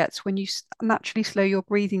brain gets when you naturally slow your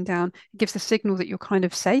breathing down. It gives the signal that you're kind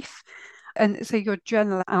of safe. And so your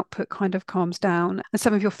adrenaline output kind of calms down, and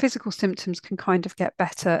some of your physical symptoms can kind of get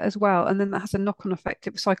better as well. And then that has a knock-on effect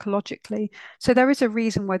psychologically. So there is a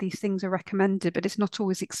reason why these things are recommended, but it's not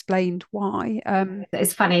always explained why.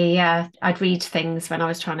 It's funny, yeah. I'd read things when I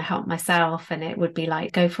was trying to help myself, and it would be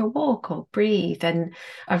like, go for a walk or breathe. And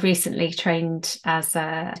I've recently trained as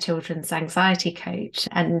a children's anxiety coach.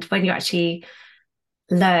 And when you actually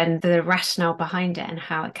learn the rationale behind it and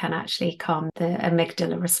how it can actually calm the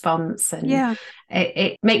amygdala response, and Yeah,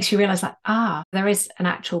 it makes you realize like, there is an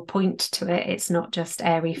actual point to it. It's not just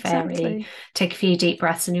airy fairy. exactly. Take a few deep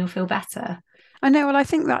breaths and you'll feel better. I know. Well, I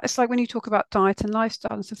think that it's like when you talk about diet and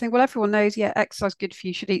lifestyle and something, well, everyone knows, yeah, exercise good for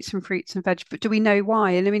you, should eat some fruits and veg, but do we know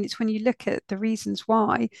why? And I mean, it's when you look at the reasons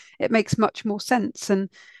why, it makes much more sense. And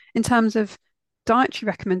in terms of dietary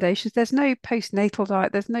recommendations, there's no postnatal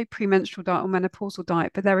diet, there's no premenstrual diet or menopausal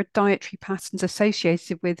diet, but there are dietary patterns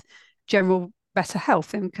associated with general better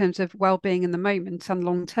health in terms of well-being in the moment and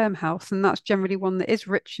long-term health. And that's generally one that is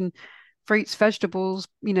rich in fruits, vegetables,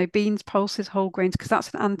 beans, pulses, whole grains, because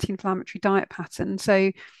that's an anti-inflammatory diet pattern. So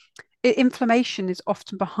inflammation is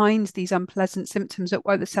often behind these unpleasant symptoms at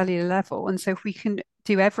the cellular level. And so if we can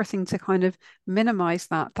do everything to kind of minimize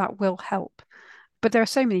that, that will help. But there are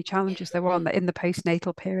so many challenges there are in the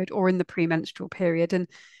postnatal period or in the premenstrual period. And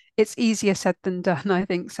it's easier said than done, I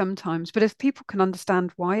think, sometimes. But if people can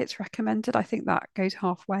understand why it's recommended, I think that goes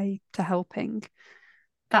halfway to helping.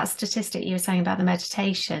 That statistic you were saying about the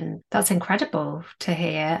meditation, that's incredible to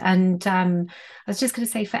hear. And I was just going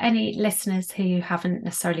to say, for any listeners who haven't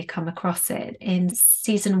necessarily come across it, in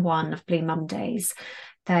season 1 of Blue Mondays,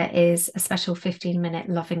 there is a special 15-minute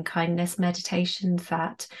loving kindness meditation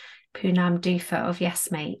that Poonam Dufa of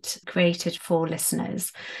YesMate created for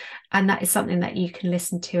listeners. And that is something that you can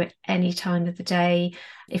listen to at any time of the day.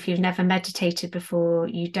 If you've never meditated before,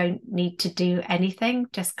 you don't need to do anything,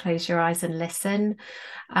 just close your eyes and listen.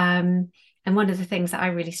 And one of the things that I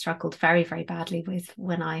really struggled very, very badly with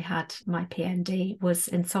when I had my PMD was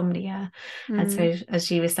insomnia. And so, as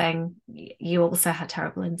you were saying, you also had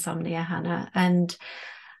terrible insomnia, Hannah. And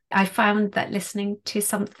I found that listening to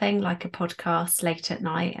something like a podcast late at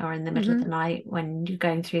night or in the middle of the night, when you're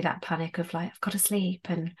going through that panic of like, I've got to sleep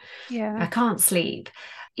and I can't sleep,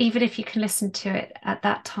 even if you can listen to it at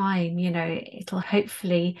that time, it'll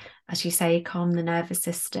hopefully, as you say, calm the nervous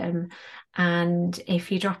system. And if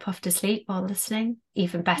you drop off to sleep while listening,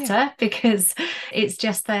 even better, because it's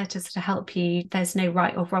just there to sort of help you. There's no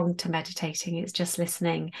right or wrong to meditating. It's just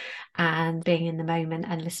listening and being in the moment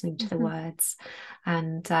and listening to the words.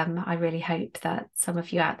 And I really hope that some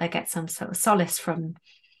of you out there get some sort of solace from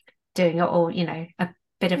doing it, or, a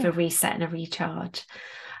bit of a reset and a recharge.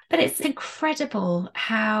 But it's incredible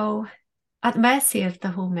how at the mercy of the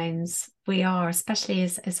hormones we are, especially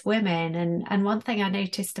as women. And one thing I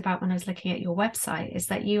noticed about when I was looking at your website is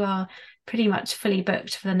that you are pretty much fully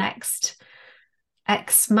booked for the next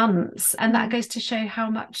X months. And that goes to show how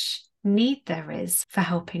much need there is for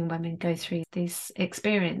helping women go through these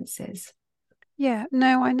experiences. Yeah,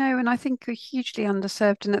 no, I know. And I think we're hugely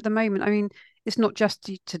underserved. And at the moment, I mean, it's not just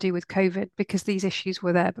to do with COVID, because these issues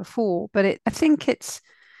were there before, but I think it's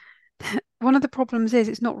one of the problems is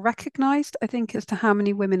it's not recognized, I think, as to how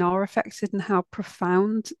many women are affected and how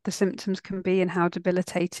profound the symptoms can be and how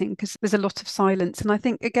debilitating, because there's a lot of silence. And I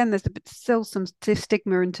think, again, there's still some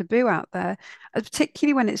stigma and taboo out there,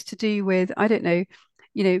 particularly when it's to do with, I don't know,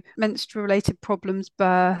 menstrual related problems,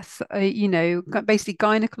 birth, basically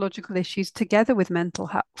gynecological issues together with mental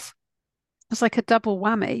health. It's like a double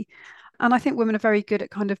whammy. And I think women are very good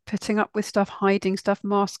at kind of putting up with stuff, hiding stuff,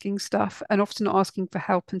 masking stuff, and often not asking for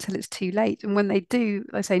help until it's too late. And when they do,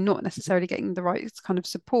 I say, not necessarily getting the right kind of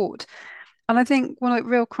support. And I think one of the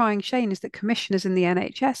real crying shame is that commissioners in the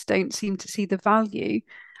NHS don't seem to see the value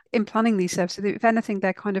in planning these services. If anything,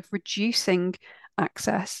 they're kind of reducing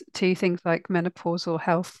access to things like menopausal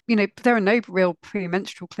health. There are no real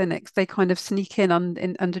premenstrual clinics. They kind of sneak in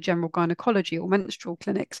under general gynecology or menstrual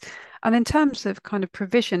clinics. And in terms of kind of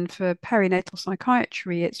provision for perinatal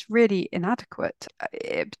psychiatry, it's really inadequate,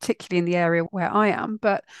 particularly in the area where I am.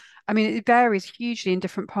 But I mean, it varies hugely in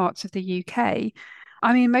different parts of the UK.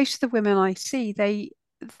 I mean, most of the women I see, they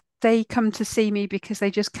come to see me because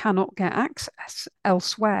they just cannot get access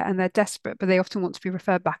elsewhere and they're desperate, but they often want to be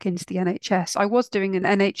referred back into the NHS. I was doing an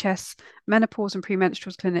NHS menopause and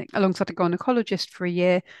premenstrual clinic alongside a gynecologist for a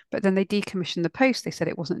year, but then they decommissioned the post. They said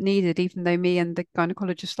it wasn't needed, even though me and the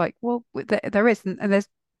gynecologist like, well, there isn't, and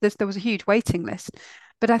there was a huge waiting list.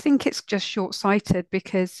 But I think it's just short-sighted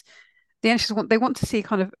because the NHS want to see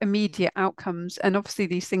kind of immediate outcomes, and obviously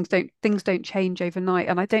these things don't change overnight.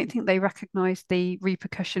 And I don't think they recognise the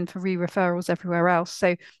repercussion for re-referrals everywhere else.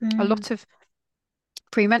 So a lot of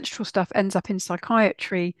premenstrual stuff ends up in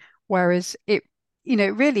psychiatry, whereas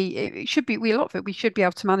really it should be a lot of it we should be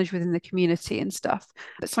able to manage within the community and stuff.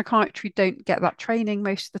 But psychiatry don't get that training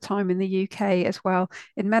most of the time in the UK as well.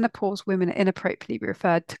 In menopause, women are inappropriately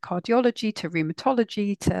referred to cardiology, to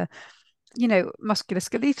rheumatology, to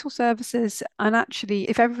musculoskeletal services. And actually,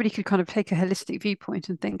 if everybody could kind of take a holistic viewpoint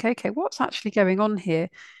and think, okay, what's actually going on here?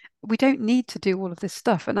 We don't need to do all of this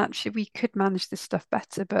stuff. And actually, we could manage this stuff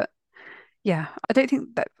better. But yeah, I don't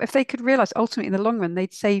think that if they could realize ultimately in the long run,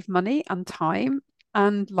 they'd save money and time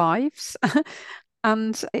and lives.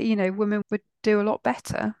 And, women would do a lot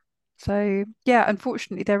better. So yeah,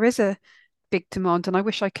 unfortunately, there is a big demand. And I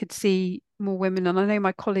wish I could see more women. And I know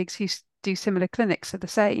my colleagues who do similar clinics are the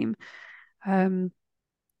same.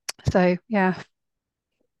 So yeah.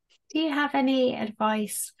 Do you have any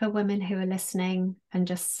advice for women who are listening and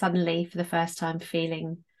just suddenly for the first time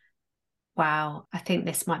feeling, wow, I think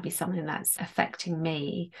this might be something that's affecting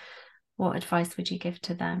me? What advice would you give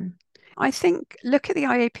to them? I think look at the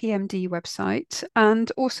IAPMD website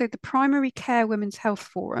and also the Primary Care Women's Health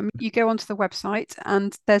Forum. You go onto the website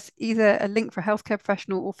and there's either a link for a healthcare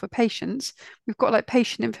professional or for patients. We've got like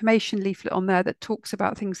patient information leaflet on there that talks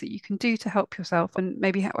about things that you can do to help yourself and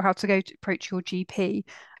maybe how to go to approach your GP.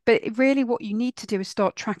 But really, what you need to do is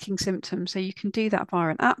start tracking symptoms. So you can do that via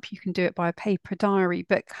an app, you can do it by a paper diary,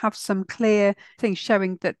 but have some clear things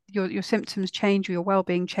showing that your symptoms change or your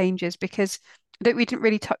well-being changes because we didn't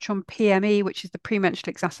really touch on PME, which is the premenstrual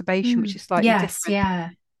exacerbation, which is slightly Yes, different yeah.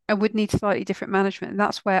 and would need slightly different management. And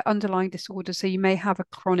that's where underlying disorders, so you may have a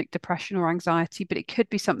chronic depression or anxiety, but it could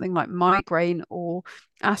be something like migraine or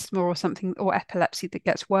asthma or something, or epilepsy that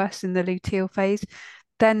gets worse in the luteal phase.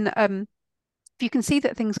 Then if you can see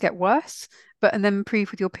that things get worse, but and then improve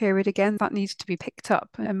with your period again, that needs to be picked up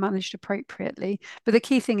and managed appropriately. But the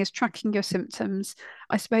key thing is tracking your symptoms,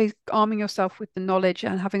 I suppose, arming yourself with the knowledge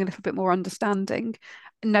and having a little bit more understanding,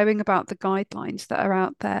 knowing about the guidelines that are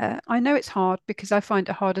out there. I know it's hard because I find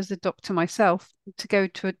it hard as a doctor myself to go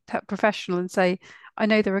to a professional and say, I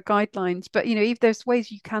know there are guidelines, but if there's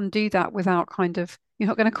ways you can do that without kind of, you're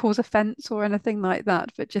not going to cause offense or anything like that,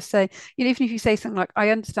 but just say, even if you say something like, I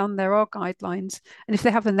understand there are guidelines, and if they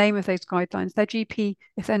have the name of those guidelines, their GP,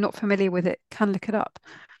 if they're not familiar with it, can look it up.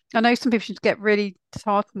 I know some people should get really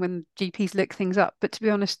disheartened when GPs look things up, but to be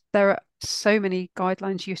honest, there are so many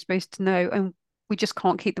guidelines you're supposed to know, and we just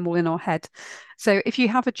can't keep them all in our head. So if you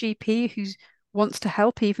have a GP who wants to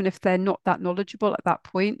help, even if they're not that knowledgeable at that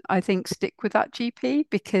point, I think stick with that GP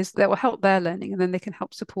because that will help their learning and then they can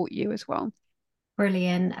help support you as well.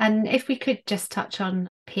 Brilliant. And if we could just touch on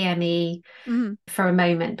PME Mm. for a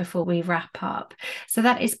moment before we wrap up. So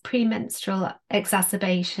that is premenstrual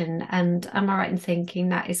exacerbation. And am I right in thinking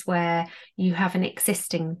that is where you have an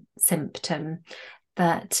existing symptom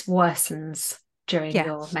that worsens during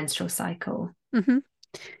your Yes. menstrual cycle? Hmm.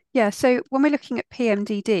 Yeah, so when we're looking at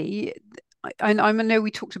PMDD, I know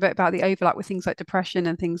we talked a bit about the overlap with things like depression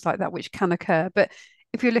and things like that, which can occur. But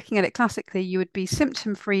if you're looking at it classically, you would be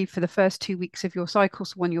symptom free for the first 2 weeks of your cycle,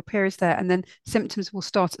 so when your period's there, and then symptoms will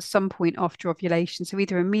start at some point after ovulation. So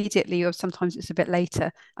either immediately or sometimes it's a bit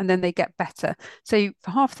later, and then they get better. So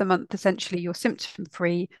for half the month, essentially, you're symptom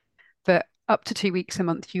free, but up to 2 weeks a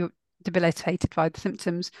month, you're debilitated by the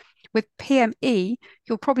symptoms. With PME,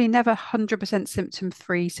 you're probably never 100% symptom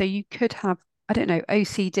free. So you could have, I don't know,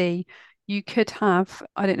 OCD. You could have,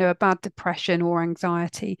 I don't know, a bad depression or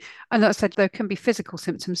anxiety. And as I said, there can be physical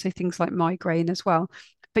symptoms, so things like migraine as well.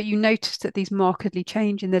 But you notice that these markedly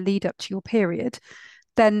change in the lead up to your period.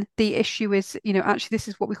 Then the issue is, actually, this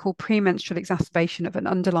is what we call premenstrual exacerbation of an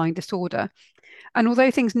underlying disorder. And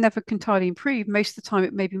although things never entirely improve, most of the time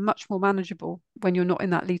it may be much more manageable when you're not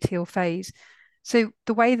in that luteal phase. So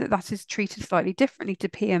the way that that is treated slightly differently to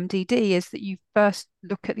PMDD is that you first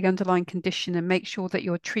look at the underlying condition and make sure that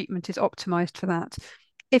your treatment is optimized for that.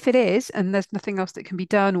 If it is, and there's nothing else that can be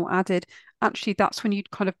done or added, actually that's when you'd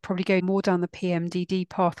kind of probably go more down the PMDD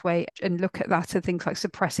pathway and look at that and things like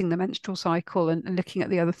suppressing the menstrual cycle and looking at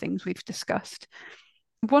the other things we've discussed.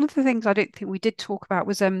 One of the things I don't think we did talk about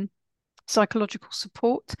was psychological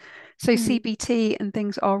support. So Mm. CBT and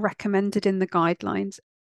things are recommended in the guidelines.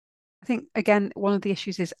 I think, again, one of the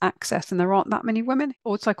issues is access, and there aren't that many women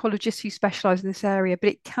or psychologists who specialize in this area, but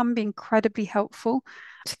it can be incredibly helpful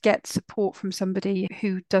to get support from somebody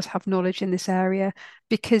who does have knowledge in this area,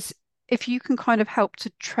 because if you can kind of help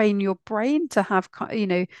to train your brain to have,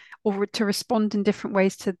 or to respond in different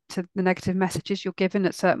ways to the negative messages you're given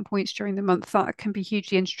at certain points during the month, that can be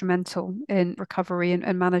hugely instrumental in recovery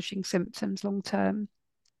and managing symptoms long term.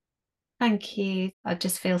 Thank you. I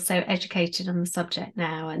just feel so educated on the subject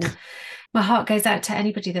now. And my heart goes out to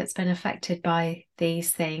anybody that's been affected by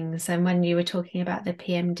these things. And when you were talking about the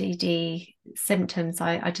PMDD symptoms,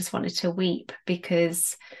 I just wanted to weep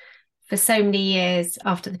because for so many years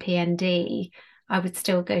after the PND, I would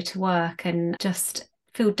still go to work and just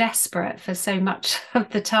feel desperate for so much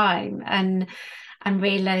of the time. And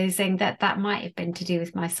realizing that that might have been to do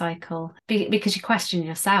with my cycle because you question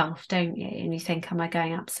yourself, don't you? And you think, am I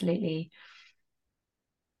going absolutely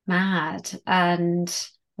mad? And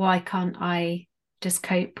why can't I just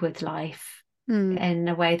cope with life Mm. in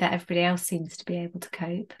a way that everybody else seems to be able to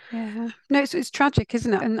cope? Yeah. No, it's tragic,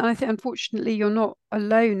 isn't it? And I think unfortunately you're not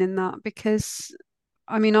alone in that because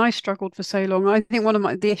I mean I struggled for so long. I think one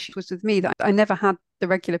of the issues was with me that I never had the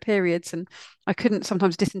regular periods and I couldn't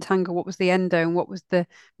sometimes disentangle what was the endo and what was the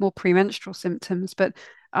more premenstrual symptoms. But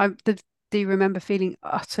do remember feeling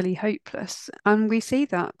utterly hopeless. And we see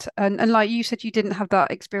that. And like you said, you didn't have that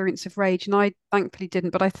experience of rage, and I thankfully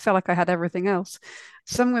didn't, but I felt like I had everything else.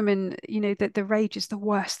 Some women, that the rage is the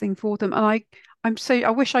worst thing for them. And I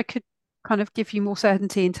wish I could kind of give you more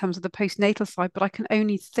certainty in terms of the postnatal side, but I can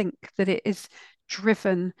only think that it is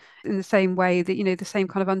driven in the same way that, the same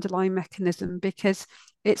kind of underlying mechanism, because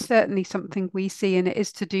it's certainly something we see, and it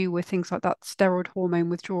is to do with things like that steroid hormone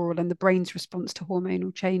withdrawal and the brain's response to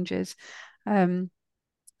hormonal changes.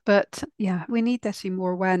 But yeah, we need there to be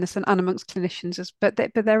more awareness and amongst clinicians, but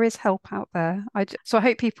there is help out there. So I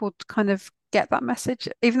hope people kind of get that message,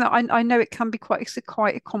 even though I know it can be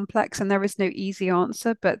quite complex and there is no easy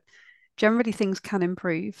answer, but generally things can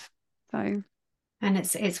improve. So And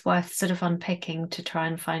it's worth sort of unpicking to try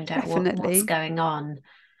and find out what's definitely. going on.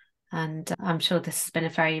 And I'm sure this has been a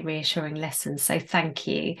very reassuring lesson. So thank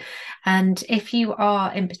you. And if you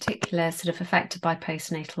are in particular sort of affected by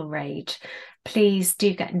postnatal rage, please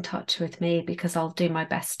do get in touch with me, because I'll do my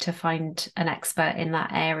best to find an expert in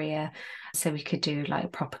that area so we could do like a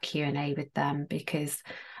proper Q&A with them, because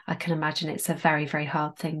I can imagine it's a very, very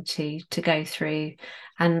hard thing to go through.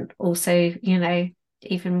 And also,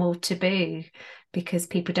 even more taboo, because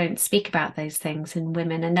people don't speak about those things, and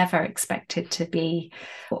women are never expected to be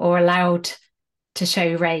or allowed to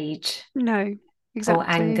show rage. No, exactly. Or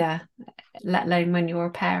anger, let alone when you're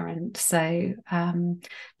a parent. So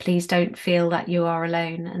please don't feel that you are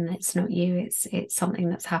alone, and it's not you, it's something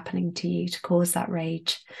that's happening to you to cause that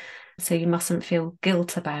rage. So you mustn't feel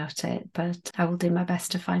guilt about it, but I will do my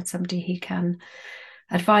best to find somebody who can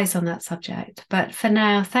advise on that subject. But for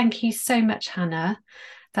now, thank you so much, Hannah.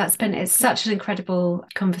 It's such an incredible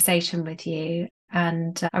conversation with you,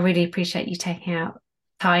 and I really appreciate you taking out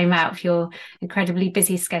time out of your incredibly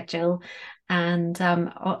busy schedule. And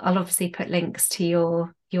I'll obviously put links to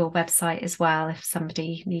your website as well if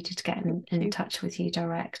somebody needed to get in touch with you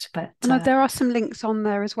direct. But there are some links on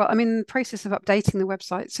there as well. I'm in the process of updating the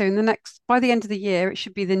website, so by the end of the year, it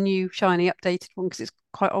should be the new shiny updated one, because it's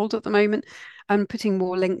quite old at the moment. I'm putting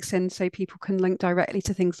more links in so people can link directly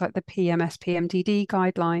to things like the PMS, PMDD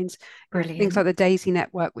guidelines, brilliant. Things like the DAISY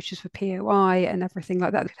network, which is for POI, and everything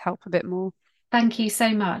like that could help a bit more. Thank you so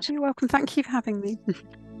much. You're welcome. Thank you for having me.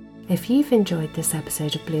 If you've enjoyed this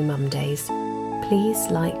episode of Blue Mum Days, please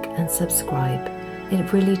like and subscribe.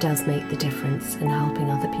 It really does make the difference in helping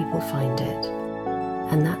other people find it.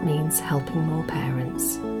 And that means helping more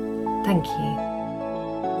parents. Thank you.